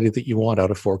quality that you want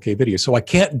out of 4K video. So I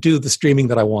can't do the streaming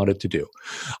that I wanted to do.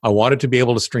 I wanted to be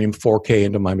able to stream 4K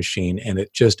into my machine, and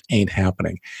it just ain't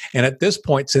happening. And at this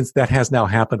point, since that has now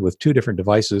happened with two different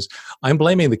devices, I'm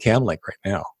blaming the Cam Link right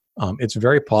now. It's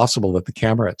very possible that the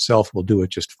camera itself will do it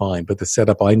just fine, but the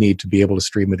setup I need to be able to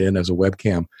stream it in as a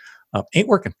webcam ain't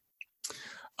working.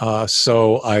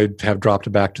 So I have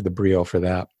dropped back to the Brio for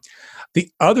that. The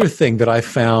other thing that I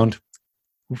found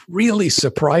really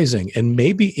surprising, and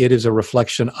maybe it is a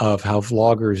reflection of how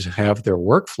vloggers have their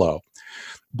workflow,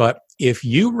 but if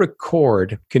you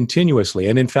record continuously,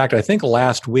 and in fact, I think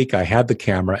last week I had the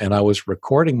camera and I was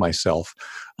recording myself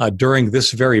during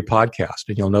this very podcast,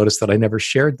 and you'll notice that I never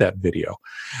shared that video.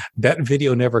 That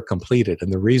video never completed,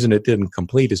 and the reason it didn't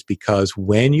complete is because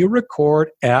when you record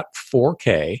at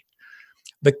 4K,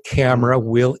 the camera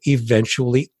will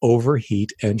eventually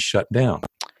overheat and shut down.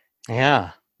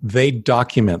 Yeah. They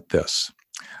document this.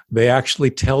 They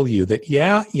actually tell you that,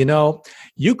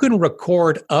 you can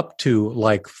record up to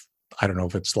I don't know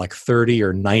if it's 30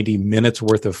 or 90 minutes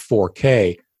worth of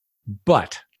 4K,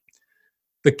 but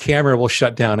the camera will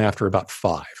shut down after about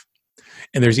 5.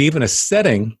 And there's even a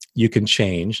setting you can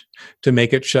change to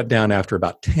make it shut down after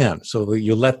about 10, so that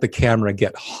you let the camera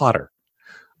get hotter.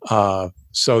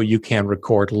 So you can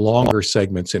record longer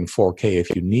segments in 4K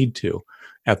if you need to,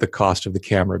 at the cost of the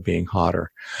camera being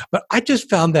hotter. But I just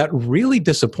found that really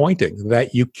disappointing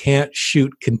that you can't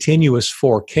shoot continuous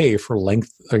 4K for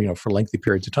lengthy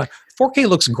periods of time. 4K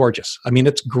looks gorgeous. I mean,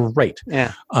 it's great.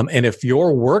 Yeah. And if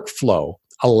your workflow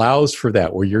allows for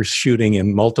that, where you're shooting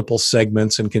in multiple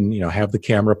segments and can have the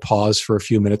camera pause for a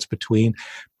few minutes between,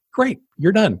 great,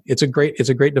 you're done. It's a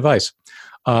great device.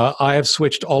 I have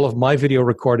switched all of my video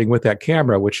recording with that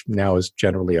camera, which now is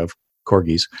generally of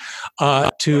corgis,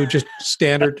 to just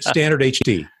standard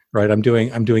HD. Right, I'm doing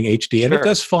HD, and it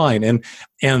does fine. And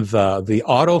the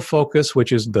autofocus,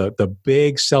 which is the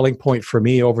big selling point for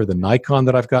me over the Nikon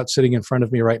that I've got sitting in front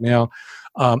of me right now,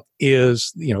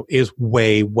 is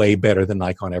way better than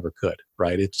Nikon ever could.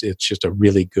 Right, it's just a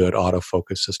really good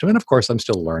autofocus system. And of course, I'm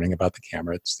still learning about the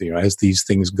camera. It's as these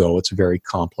things go, it's very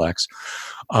complex.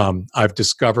 I've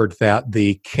discovered that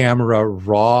the camera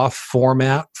raw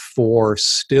format for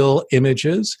still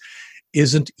images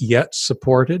isn't yet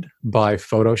supported by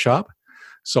Photoshop.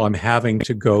 So I'm having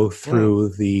to go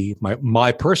through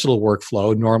my personal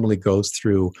workflow normally goes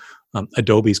through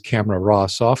Adobe's Camera Raw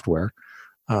software,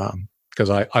 because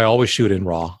I always shoot in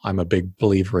RAW. I'm a big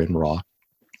believer in RAW.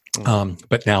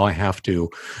 But now I have to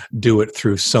do it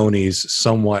through Sony's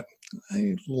somewhat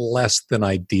less than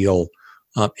ideal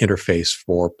interface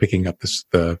for picking up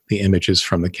the images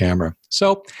from the camera.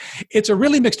 So it's a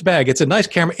really mixed bag. It's a nice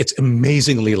camera. It's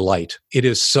amazingly light. It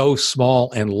is so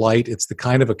small and light. It's the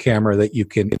kind of a camera that you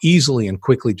can easily and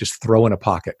quickly just throw in a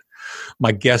pocket.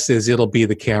 My guess is it'll be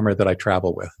the camera that I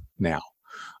travel with now.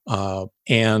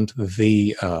 And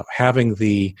they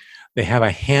have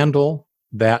a handle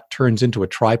that turns into a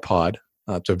tripod.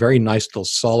 It's a very nice little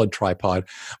solid tripod,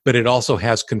 but it also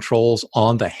has controls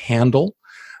on the handle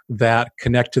that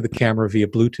connect to the camera via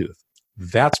Bluetooth.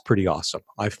 That's pretty awesome.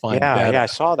 I find that. Yeah, I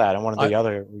saw that in one of the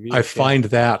other reviews. I find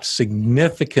that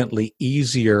significantly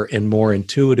easier and more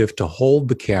intuitive to hold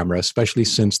the camera, especially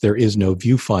since there is no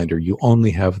viewfinder. You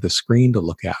only have the screen to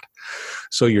look at.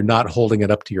 So you're not holding it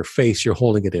up to your face, you're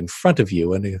holding it in front of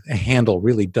you, and a handle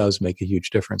really does make a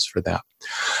huge difference for that.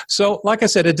 So, like I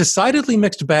said, a decidedly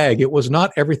mixed bag. It was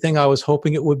not everything I was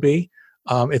hoping it would be.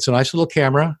 It's a nice little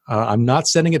camera. I'm not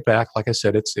sending it back. Like I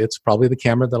said, it's probably the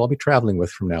camera that I'll be traveling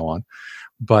with from now on.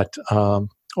 But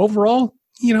overall,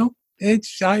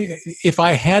 if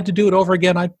I had to do it over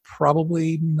again, I'd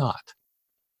probably not.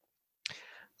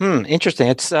 Interesting.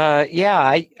 It's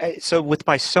so with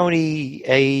my Sony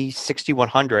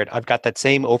A6100, I've got that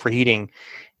same overheating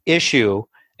issue,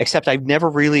 except I've never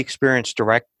really experienced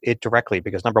it directly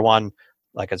because, number one,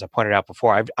 like as I pointed out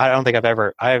before, I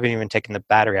haven't even taken the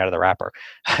battery out of the wrapper.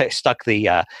 I stuck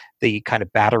the kind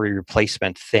of battery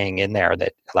replacement thing in there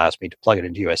that allows me to plug it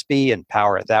into USB and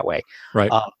power it that way.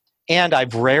 Right. And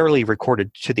I've rarely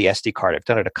recorded to the SD card. I've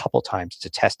done it a couple times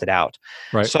to test it out.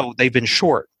 Right. So they've been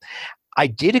short. I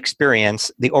did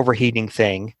experience the overheating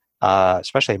thing,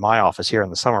 especially in my office here in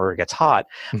the summer where it gets hot.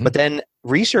 Mm-hmm. But then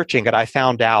researching it, I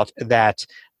found out that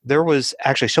there was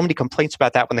actually so many complaints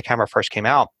about that when the camera first came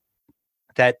out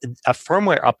that a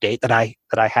firmware update that I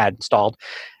had installed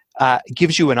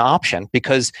gives you an option,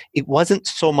 because it wasn't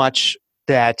so much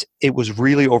that it was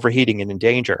really overheating and in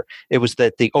danger. It was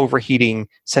that the overheating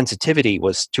sensitivity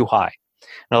was too high.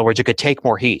 In other words, it could take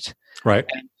more heat. Right.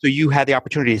 And so you had the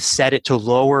opportunity to set it to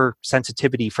lower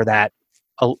sensitivity for that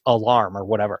alarm or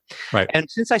whatever. Right. And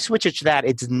since I switch it to that,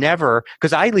 it's never,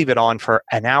 because I leave it on for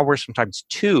an hour, sometimes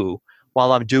two,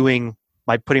 while I'm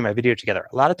putting my video together.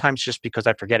 A lot of times just because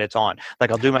I forget it's on. Like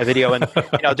I'll do my video and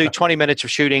I'll do 20 minutes of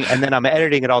shooting and then I'm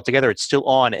editing it all together. It's still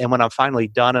on. And when I'm finally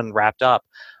done and wrapped up,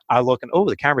 I look and,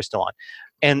 the camera's still on.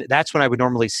 And that's when I would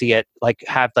normally see it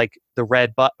have the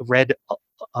red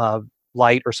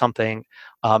light or something.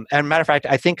 And matter of fact,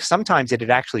 I think sometimes it had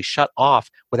actually shut off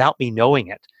without me knowing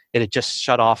it. It had just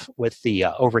shut off with the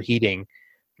overheating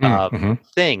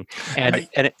thing. But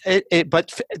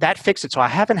that fixed it. So I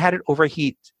haven't had it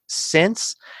overheat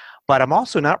since, but I'm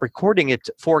also not recording it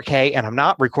 4K and I'm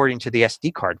not recording to the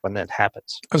SD card when that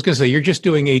happens. I was going to say, you're just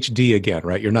doing HD again,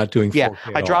 right? You're not doing 4K. Yeah,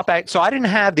 I drop back. So I didn't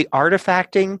have the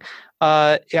artifacting.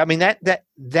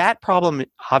 That problem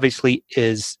obviously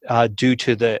is due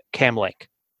to the Camlink,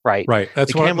 right? Right.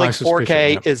 That's the what my Camlink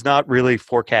 4K is not really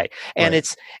 4K, and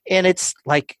right. it's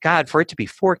like, God, for it to be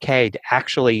 4K, to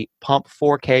actually pump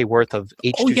 4K worth of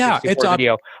H.264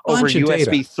 video over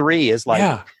USB 3 is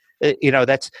like,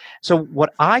 that's so.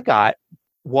 What I got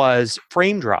was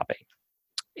frame dropping.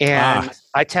 And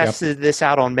I tested this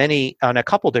out on a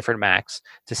couple different Macs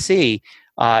to see,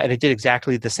 and it did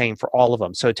exactly the same for all of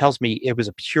them. So it tells me it was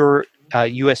a pure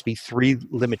USB 3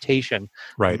 limitation,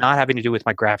 right? Not having to do with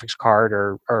my graphics card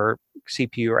or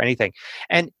CPU or anything.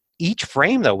 And each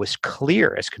frame though was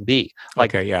clear as can be.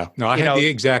 Like, okay, yeah. No, I had the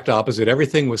exact opposite.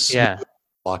 Everything was smooth,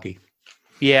 blocky.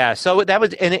 Yeah, so that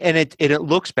was, and it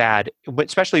looks bad,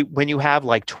 especially when you have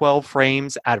like 12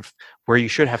 frames out of where you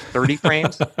should have 30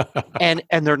 frames, and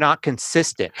they're not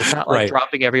consistent. It's not like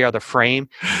dropping every other frame.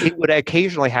 It would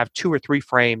occasionally have 2 or 3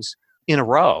 frames in a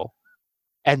row,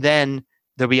 and then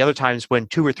there'll be other times when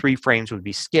 2 or 3 frames would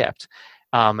be skipped.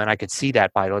 And I could see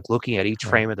that by looking at each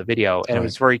frame of the video, and it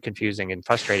was very confusing and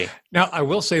frustrating. Now, I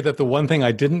will say that the one thing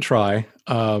I didn't try,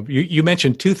 you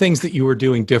mentioned 2 things that you were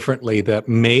doing differently that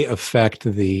may affect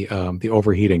the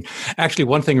overheating. Actually,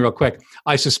 one thing real quick,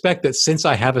 I suspect that since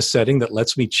I have a setting that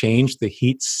lets me change the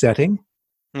heat setting,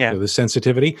 the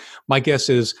sensitivity, my guess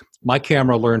is my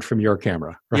camera learned from your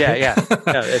camera. Right? Yeah.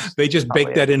 No, they just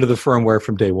baked that into the firmware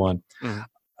from day one.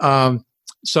 Mm-hmm.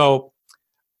 So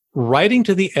writing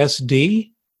to the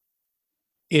SD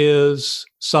is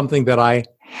something that I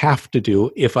have to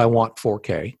do if I want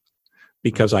 4K,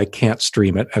 because I can't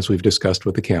stream it, as we've discussed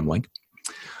with the Camlink.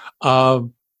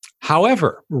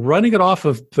 However, running it off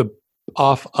of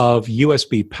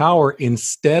USB power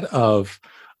instead of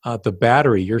the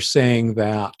battery, you're saying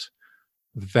that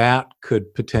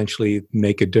could potentially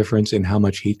make a difference in how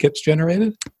much heat gets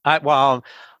generated? I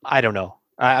don't know.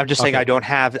 I'm just saying Okay. I don't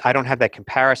have that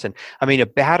comparison. I mean, a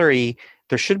battery,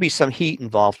 there should be some heat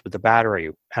involved with the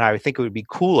battery, and I would think it would be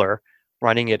cooler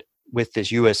running it with this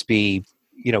USB,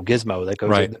 gizmo that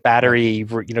goes in the battery,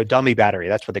 dummy battery.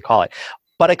 That's what they call it.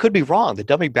 But I could be wrong. The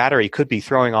dummy battery could be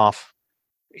throwing off,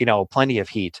 plenty of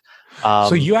heat.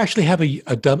 So you actually have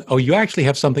you actually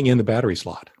have something in the battery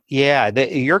slot. Yeah,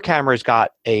 your camera's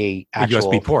got a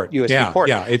USB port. port.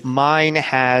 Yeah, Mine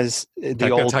has the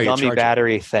old dummy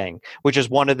battery thing, which is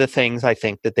one of the things I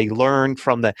think that they learned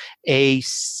from the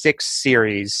A6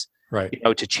 series. Right.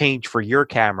 To change for your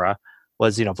camera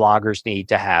was vloggers need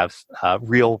to have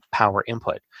real power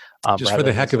input. Just for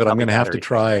the heck of it, I'm going to have to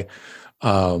try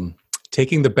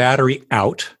taking the battery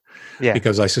out. Yeah.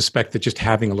 Because I suspect that just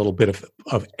having a little bit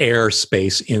of air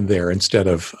space in there instead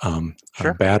of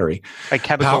Sure. battery. Like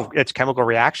it's chemical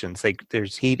reactions.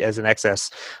 There's heat as an excess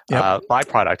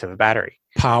byproduct of a battery.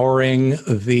 Powering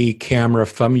the camera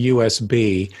from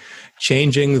USB,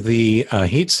 changing the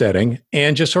heat setting,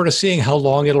 and just sort of seeing how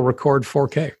long it'll record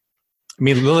 4K. I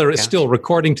mean, literally, it's still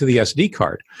recording to the SD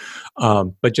card,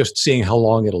 but just seeing how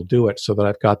long it'll do it so that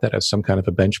I've got that as some kind of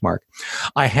a benchmark.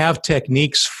 I have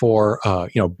techniques for,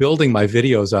 building my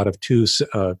videos out of two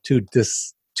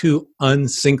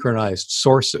unsynchronized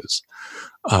sources,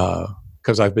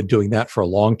 because I've been doing that for a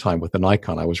long time with the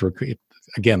Nikon. I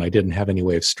didn't have any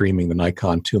way of streaming the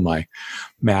Nikon to my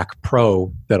Mac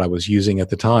Pro that I was using at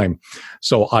the time.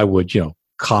 So I would,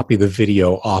 copy the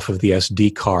video off of the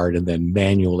SD card and then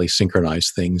manually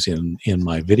synchronize things in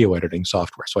my video editing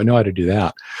software. So I know how to do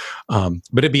that.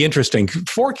 But it'd be interesting.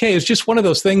 4K is just one of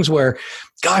those things where,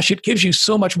 gosh, it gives you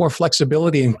so much more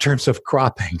flexibility in terms of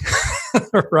cropping,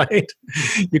 right?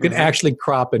 You can actually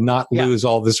crop and not lose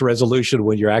all this resolution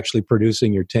when you're actually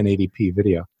producing your 1080p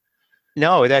video.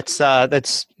 No, that's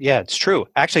it's true.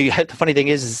 Actually, the funny thing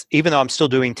is even though I'm still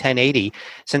doing 1080,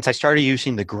 since I started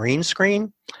using the green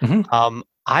screen,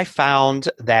 I found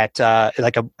that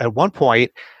at one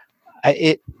point,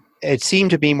 it seemed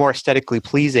to be more aesthetically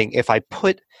pleasing if I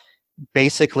put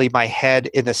basically my head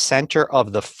in the center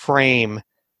of the frame,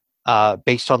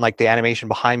 based on like the animation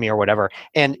behind me or whatever.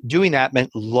 And doing that meant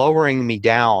lowering me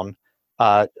down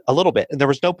a little bit. And there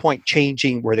was no point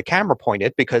changing where the camera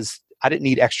pointed because I didn't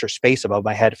need extra space above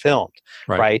my head filmed,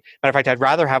 right? Matter of fact, I'd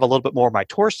rather have a little bit more of my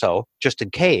torso just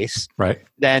in case,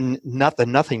 than the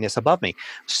nothingness above me.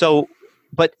 So,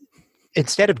 but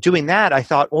instead of doing that, I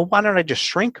thought, well, why don't I just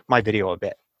shrink my video a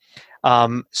bit?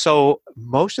 So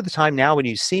most of the time now when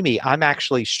you see me, I'm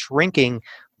actually shrinking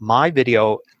my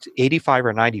video to 85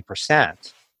 or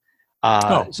 90%.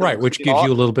 Which gives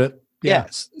you a little bit. Yeah.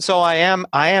 Yes. So I am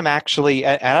actually,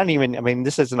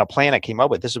 this isn't a plan I came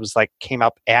up with. This was came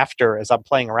up after as I'm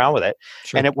playing around with it.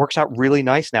 Sure. And it works out really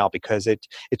nice now because it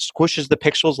squishes the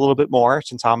pixels a little bit more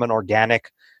since I'm an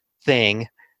organic thing.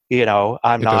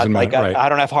 I'm not I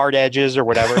don't have hard edges or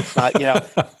whatever. It's not,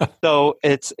 so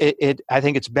I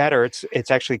think it's better. It's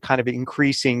actually kind of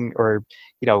increasing or,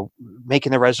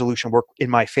 making the resolution work in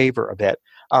my favor a bit.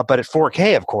 But at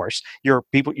 4K, of course, you're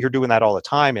doing that all the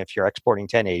time. If you're exporting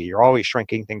 1080, you're always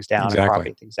shrinking things down and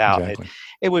cropping things out. Exactly.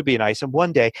 It would be nice. And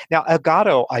one day, now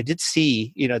Elgato, I did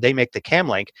see, they make the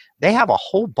Camlink. They have a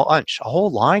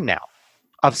whole line now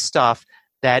of stuff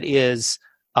that is,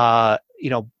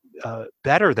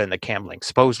 better than the Camlink,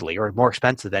 supposedly, or more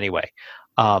expensive anyway.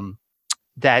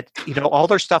 That all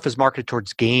their stuff is marketed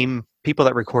towards people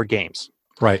that record games.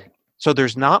 Right. So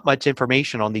there's not much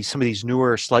information on some of these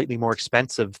newer, slightly more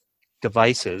expensive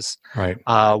devices. Right.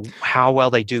 How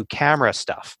well they do camera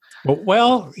stuff.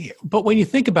 Well, but when you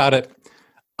think about it,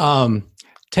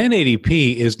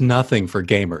 1080p is nothing for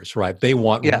gamers, right? They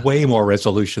want way more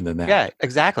resolution than that. Yeah,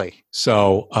 exactly.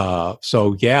 So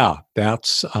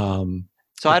that's.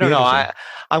 So I don't know.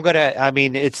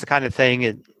 It's the kind of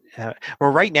thing.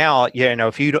 Well, right now,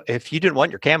 if you didn't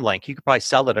want your Camlink, you could probably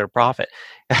sell it at a profit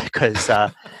because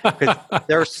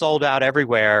they're sold out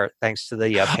everywhere thanks to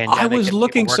the pandemic. I was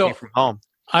looking from home.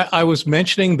 I was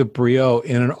mentioning the Brio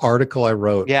in an article I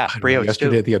wrote. Brio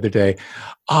yesterday, the other day.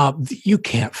 You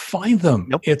can't find them.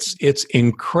 Nope. It's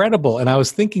incredible. And I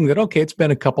was thinking that it's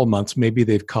been a couple months, maybe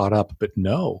they've caught up, but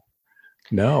no,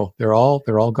 they're all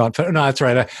gone. No, that's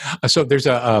right. So there's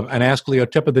an Ask Leo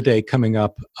tip of the day coming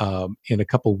up in a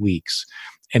couple weeks,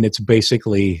 and it's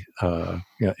basically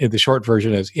the short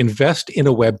version is invest in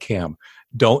a webcam.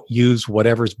 Don't use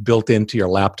whatever's built into your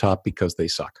laptop because they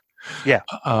suck. Yeah.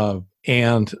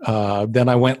 And then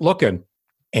I went looking,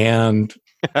 and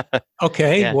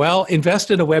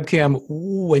invest in a webcam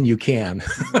when you can,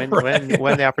 when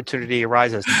the opportunity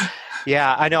arises.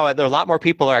 Yeah, I know. There are a lot more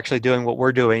people are actually doing what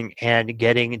we're doing and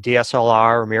getting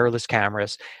DSLR or mirrorless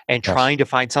cameras and Yes. trying to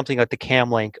find something like the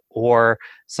Camlink or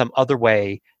some other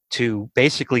way to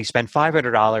basically spend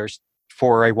 $500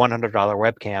 for a $100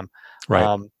 webcam,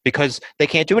 Right. because they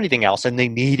can't do anything else and they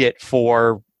need it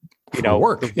for For the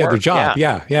work. Yeah, the work. job.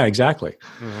 Yeah. Yeah, yeah, exactly.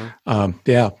 Hmm.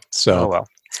 Yeah. Oh So well.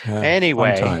 fun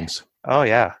Anyway. times. Oh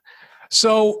yeah.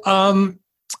 So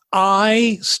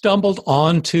I stumbled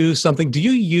onto something. Do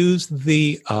you use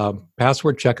the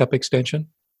password checkup extension?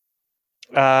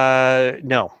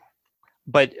 No,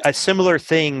 but similar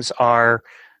things are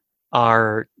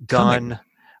Coming. done.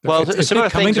 Well, Isn't it similar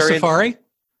coming things to are in. Safari?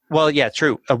 Well, yeah,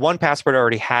 true. One Passport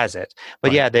already has it, but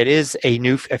Right. yeah, that is a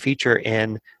new feature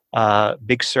in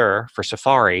Big Sur for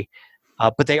Safari.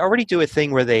 But they already do a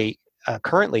thing where they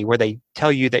currently where they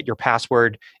tell you that your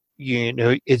password,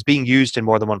 is being used in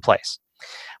more than one place.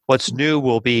 What's new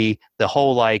will be the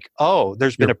whole like, oh,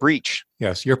 there's been a breach.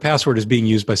 Yes, your password is being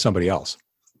used by somebody else.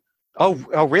 Oh,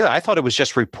 really? I thought it was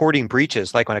just reporting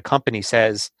breaches, like when a company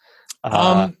says,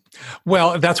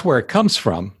 Well, that's where it comes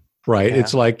from, right? yeah.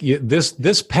 It's like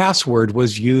this password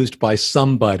was used by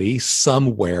somebody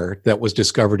somewhere that was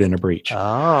discovered in a breach.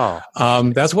 Oh,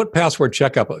 That's what password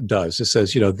checkup does. It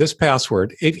says, this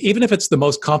password, even if it's the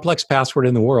most complex password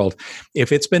in the world,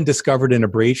 if it's been discovered in a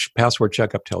breach, password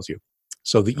checkup tells you,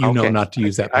 so that you know okay. not to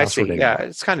use that I password see. anymore. Yeah,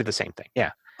 it's kind of the same thing.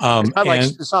 Yeah. And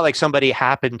It's not like somebody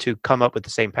happened to come up with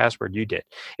the same password you did.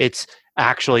 It's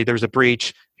actually there's a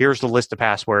breach. Here's the list of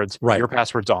passwords. right. Your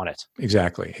password's on it.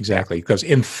 Exactly. Because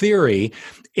in theory,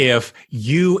 if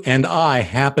you and I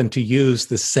happen to use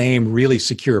the same really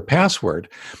secure password,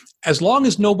 as long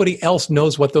as nobody else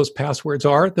knows what those passwords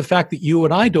are, the fact that you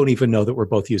and I don't even know that we're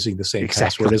both using the same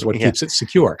password is what keeps it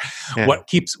secure. Yeah.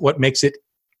 What makes it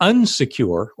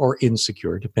unsecure or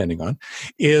insecure, depending on,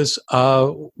 is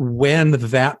when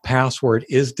that password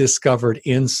is discovered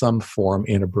in some form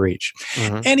in a breach.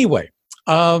 Mm-hmm. Anyway,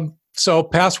 so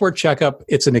password checkup,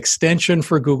 it's an extension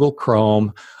for Google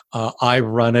Chrome. I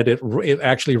run it. It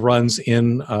actually runs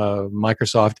in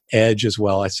Microsoft Edge as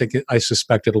well. I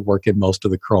suspect it'll work in most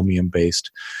of the Chromium-based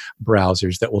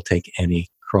browsers that will take any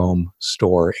Chrome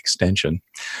store extension.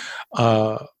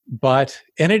 And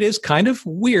it is kind of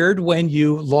weird when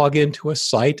you log into a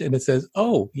site and it says,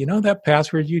 oh, that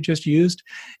password you just used,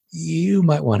 you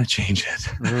might want to change it.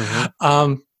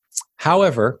 Mm-hmm.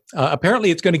 However,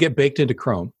 apparently it's going to get baked into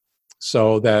Chrome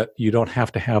so that you don't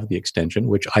have to have the extension,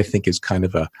 which I think is kind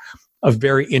of a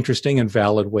very interesting and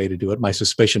valid way to do it. My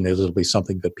suspicion is it'll be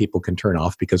something that people can turn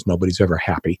off because nobody's ever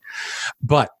happy.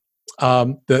 But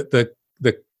the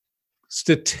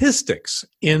statistics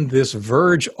in this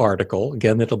Verge article,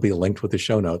 again, that'll be linked with the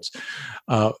show notes,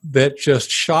 that just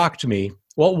shocked me.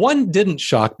 Well, one didn't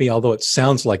shock me, although it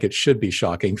sounds like it should be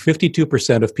shocking.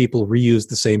 52% of people reuse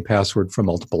the same password for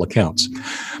multiple accounts.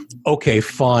 Okay,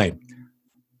 fine.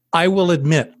 I will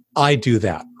admit I do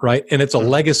that, right? And it's a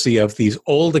legacy of these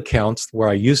old accounts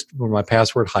where my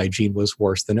password hygiene was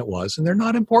worse than it was. And they're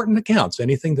not important accounts.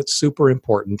 Anything that's super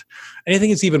important, anything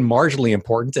that's even marginally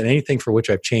important, and anything for which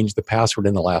I've changed the password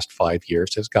in the last 5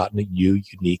 years has gotten a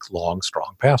unique, long,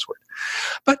 strong password.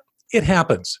 But it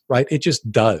happens, right? It just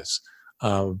does.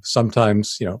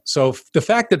 Sometimes, so the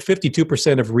fact that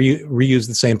 52% have reused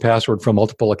the same password from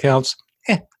multiple accounts,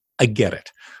 I get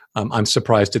it. I'm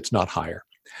surprised it's not higher.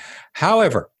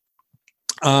 However,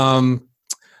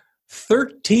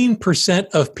 13%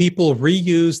 of people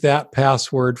reuse that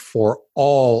password for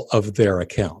all of their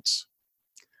accounts.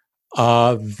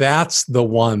 That's the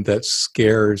one that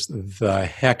scares the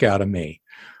heck out of me.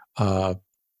 The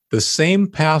same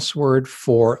password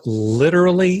for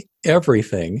literally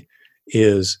everything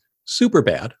is super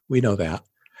bad. We know that.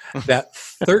 That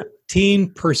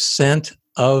 13%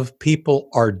 of people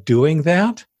are doing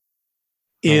that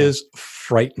is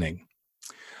frightening.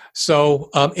 So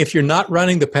if you're not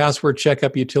running the password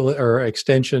checkup utility or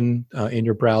extension in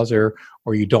your browser,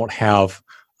 or you don't have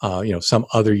some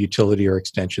other utility or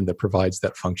extension that provides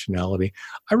that functionality,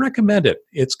 I recommend it.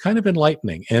 It's kind of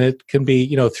enlightening, and it can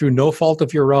be through no fault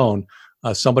of your own.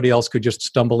 Somebody else could just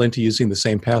stumble into using the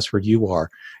same password you are,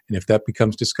 and if that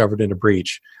becomes discovered in a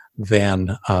breach,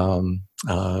 then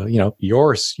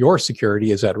your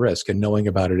security is at risk, and knowing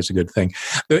about it is a good thing.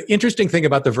 The interesting thing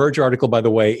about the Verge article, by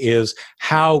the way, is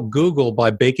how Google,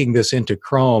 by baking this into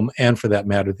Chrome, and for that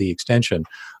matter, the extension,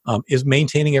 is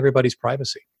maintaining everybody's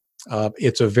privacy.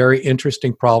 It's a very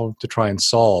interesting problem to try and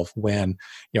solve when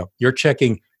you're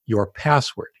checking your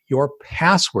password. Your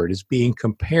password is being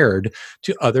compared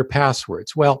to other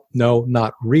passwords. Well, no,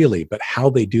 not really, but how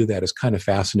they do that is kind of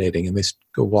fascinating. And they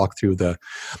go walk through the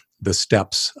the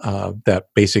steps that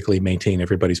basically maintain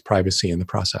everybody's privacy in the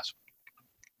process.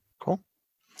 Cool.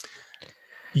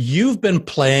 You've been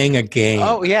playing a game.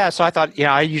 Oh, yeah. So I thought,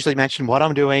 I usually mention what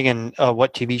I'm doing and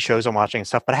what TV shows I'm watching and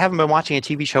stuff, but I haven't been watching a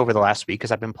TV show over the last week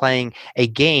because I've been playing a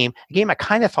game I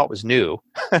kind of thought was new.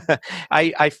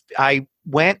 I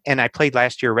went and I played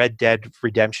last year Red Dead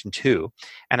Redemption 2,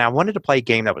 and I wanted to play a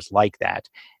game that was like that.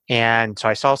 And so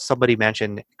I saw somebody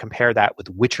compare that with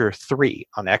Witcher 3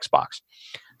 on Xbox.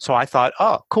 So I thought,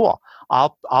 oh, cool.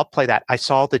 I'll play that. I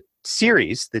saw the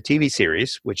TV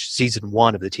series, which season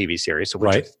 1 of the TV series. So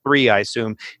Witcher 3, I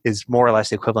assume, is more or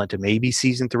less equivalent to maybe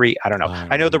season 3. I don't know.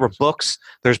 I know there were books.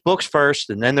 There's books first,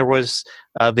 and then there was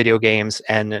video games,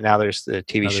 and now there's the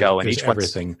TV show, and each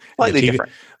one's slightly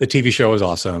different. The TV show is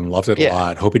awesome. Loved it a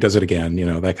lot. Hope he does it again.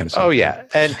 That kind of stuff. Oh, yeah.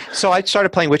 And so I started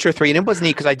playing Witcher 3, and it was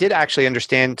neat because I did actually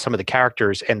understand some of the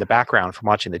characters and the background from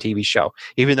watching the TV show,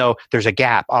 even though there's a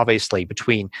gap, obviously,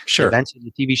 between the events of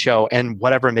the TV show and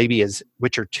whatever maybe is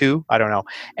Witcher 2, I don't know,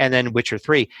 and then Witcher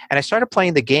 3. And I started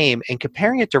playing the game and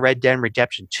comparing it to Red Dead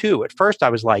Redemption 2. At first, I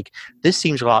was like, this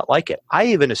seems a lot like it. I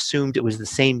even assumed it was the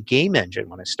same game engine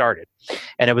when I started.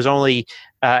 And it was only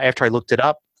after I looked it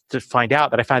up to find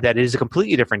out that I found that it is a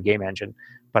completely different game engine,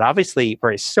 but obviously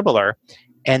very similar.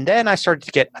 And then I started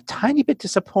to get a tiny bit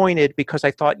disappointed because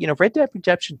I thought, Red Dead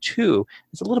Redemption 2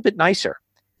 is a little bit nicer.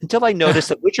 Until I noticed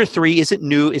that Witcher 3 isn't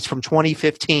new, it's from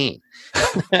 2015.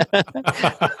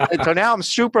 And so now I'm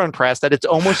super impressed that it's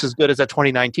almost as good as that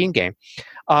 2019 game.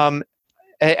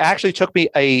 It actually took me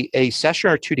a session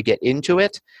or two to get into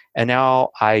it, and now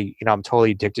I'm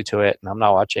totally addicted to it, and I'm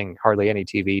not watching hardly any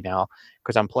TV now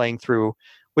because I'm playing through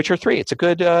Witcher 3. It's a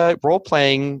good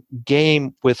role-playing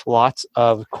game with lots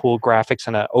of cool graphics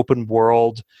and an open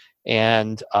world,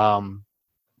 and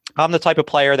I'm the type of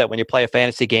player that when you play a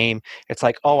fantasy game, it's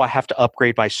like, oh, I have to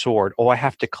upgrade my sword. Oh, I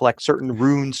have to collect certain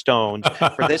rune stones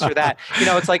for this or that.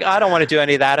 It's like, I don't want to do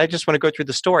any of that. I just want to go through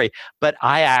the story. But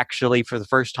I actually, for the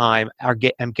first time,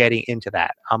 am getting into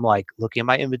that. I'm like looking at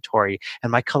my inventory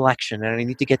and my collection, and I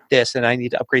need to get this, and I need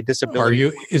to upgrade this ability.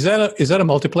 Is that a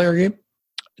multiplayer game?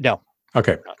 No.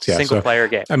 Okay. Yeah, single player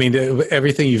game. I mean,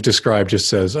 everything you've described just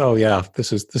says, oh yeah,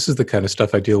 this is the kind of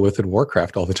stuff I deal with in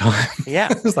Warcraft all the time. Yeah.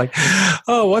 It's like,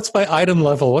 oh, what's my item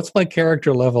level? What's my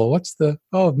character level?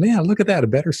 Oh man, look at that, a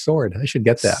better sword. I should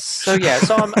get that. So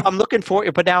I'm looking for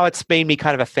it, but now it's made me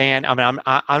kind of a fan. I mean,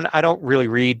 I don't really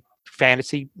read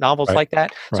fantasy novels like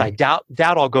that. So I doubt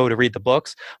I'll go to read the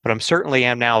books, but I'm certainly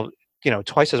am now,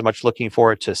 twice as much looking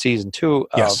forward to season 2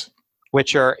 of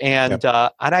Witcher, and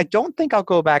I don't think I'll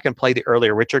go back and play the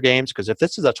earlier Witcher games, because if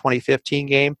this is a 2015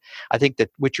 game, I think that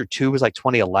Witcher 2 was like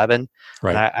 2011.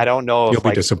 Right. And I don't know if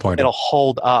it'll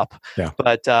hold up. Yeah.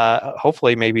 But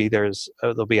hopefully maybe there'll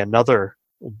be another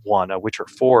one, a Witcher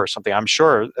 4 or something. I'm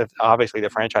sure obviously the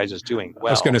franchise is doing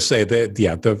well. I was going to say that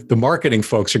the marketing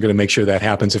folks are going to make sure that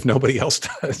happens if nobody else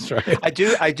does, right?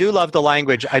 I do love the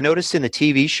language. I noticed in the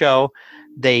TV show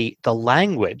the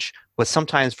language was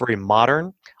sometimes very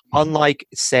modern. Unlike,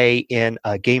 say, in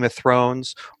Game of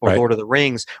Thrones or Lord of the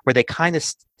Rings, where they kind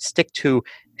of stick to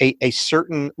a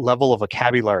certain level of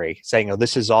vocabulary, saying, oh,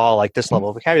 this is all like this level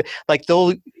of vocabulary. Like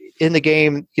they'll, in the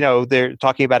game, they're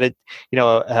talking about it,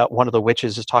 one of the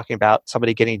witches is talking about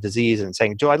somebody getting disease and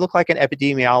saying, do I look like an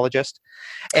epidemiologist?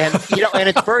 And,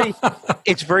 and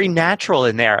it's very natural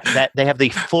in there that they have the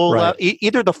full,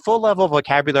 either the full level of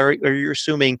vocabulary, or you're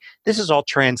assuming this is all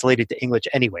translated to English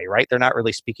anyway, right? They're not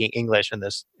really speaking English in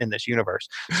this universe.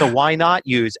 So why not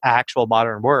use actual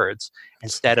modern words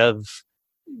instead of,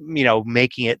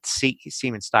 making it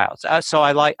seem in style? So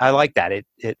I like that.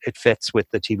 It fits with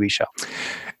the TV show.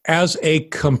 As a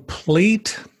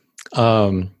complete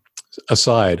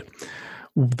aside,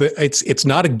 it's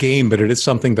not a game, but it is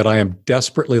something that I am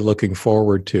desperately looking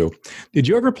forward to. Did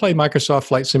you ever play Microsoft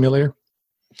Flight Simulator?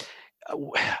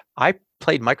 I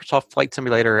played Microsoft Flight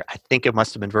Simulator. I think it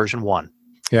must have been version 1.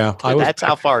 Yeah, that's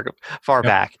how far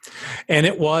back. And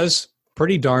it was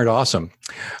pretty darn awesome.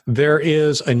 There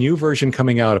is a new version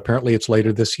coming out. Apparently it's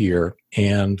later this year,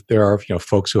 and there are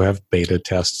folks who have beta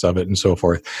tests of it and so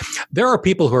forth. There are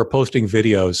people who are posting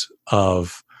videos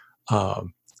of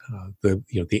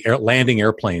landing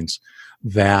airplanes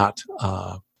that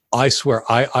I swear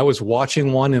I was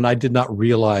watching one and I did not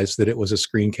realize that it was a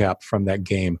screen cap from that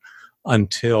game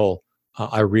until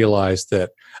I realized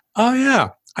that, oh yeah,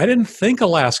 I didn't think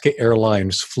Alaska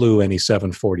Airlines flew any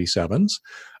 747s.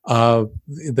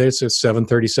 There's a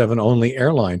 737 only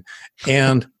airline,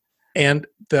 and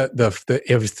the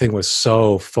everything was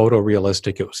so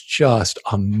photorealistic. It was just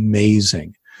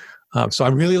amazing. So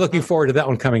I'm really looking forward to that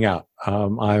one coming out.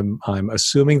 I'm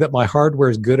assuming that my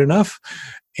hardware is good enough,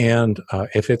 And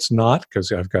if it's not, because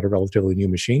I've got a relatively new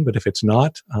machine, but if it's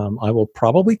not, I will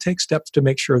probably take steps to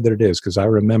make sure that it is, because I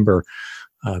remember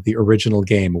the original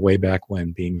game way back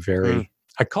when being very,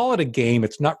 I call it a game.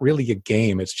 It's not really a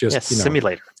game. It's just,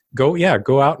 simulator.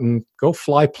 Go out and go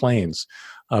fly planes.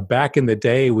 Back in the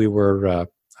day, we were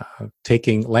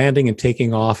landing and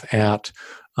taking off at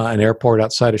an airport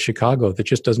outside of Chicago that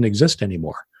just doesn't exist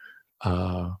anymore.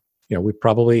 We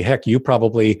probably, you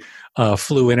probably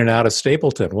flew in and out of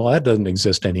Stapleton. Well, that doesn't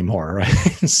exist anymore,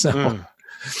 right? So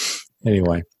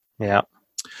anyway. Yeah.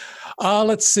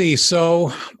 Let's see.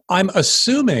 So I'm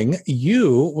assuming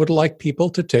you would like people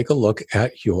to take a look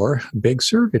at your Big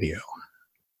Sur video.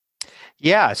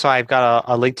 Yeah, so I've got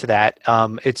a link to that.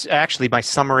 It's actually my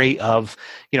summary of,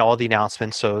 all the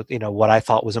announcements. So, what I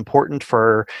thought was important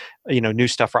for, new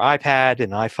stuff for iPad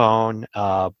and iPhone,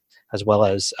 as well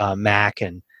as Mac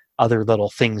and other little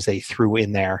things they threw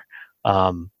in there.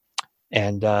 So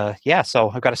I've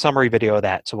got a summary video of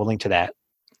that. So we'll link to that.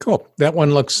 Cool. That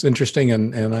one looks interesting,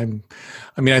 and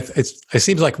it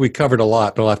seems like we covered a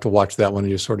lot, but I'll have to watch that one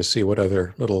and just sort of see what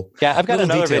other little. Yeah, I've got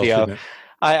another video.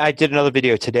 I did another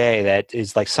video today that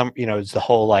is like is the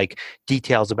whole like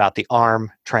details about the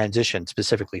ARM transition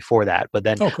specifically for that. But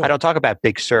then I don't talk about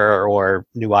Big Sur or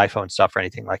new iPhone stuff or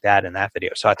anything like that in that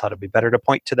video. So I thought it'd be better to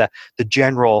point to the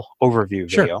general overview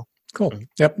video. Cool.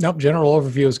 Yep. Nope. General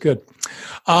overview is good.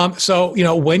 So,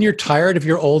 when you're tired of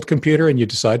your old computer and you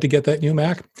decide to get that new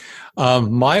Mac,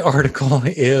 my article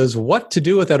is what to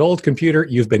do with that old computer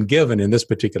you've been given in this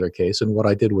particular case, and what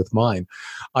I did with mine.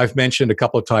 I've mentioned a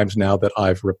couple of times now that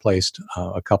I've replaced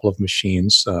a couple of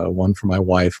machines, one for my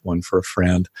wife, one for a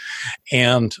friend.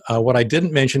 And what I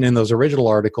didn't mention in those original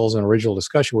articles and original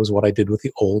discussion was what I did with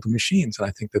the old machines. And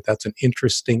I think that that's an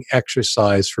interesting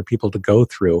exercise for people to go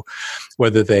through,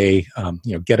 whether they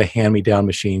get a hand-me-down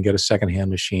machine, get a second-hand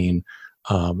machine,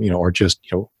 or just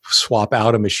swap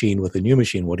out a machine with a new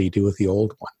machine. What do you do with the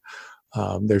old one?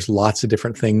 There's lots of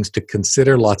different things to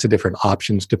consider, lots of different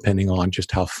options depending on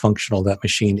just how functional that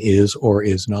machine is or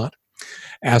is not.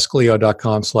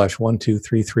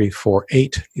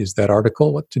 AskLeo.com/123348 is that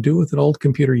article. What to do with an old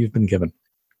computer you've been given.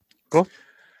 Cool.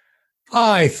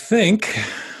 I think.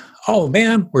 Oh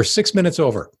man, we're 6 minutes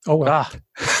over. Oh well.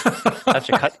 Have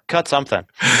to cut something.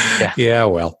 Yeah,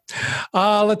 well.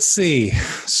 Let's see.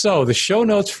 So the show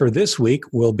notes for this week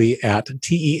will be at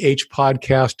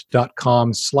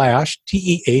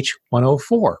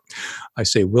tehpodcast.com/TEH104. I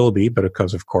say will be, but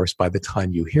because, of course, by the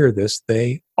time you hear this,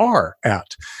 they are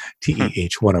at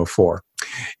TEH104.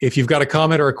 If you've got a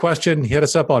comment or a question, hit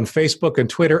us up on Facebook and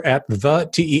Twitter at the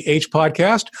TEH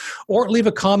Podcast, or leave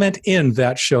a comment in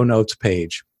that show notes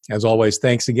page. As always,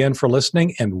 thanks again for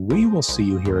listening, and we will see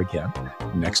you here again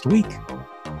next week.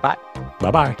 Bye.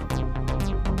 Bye-bye.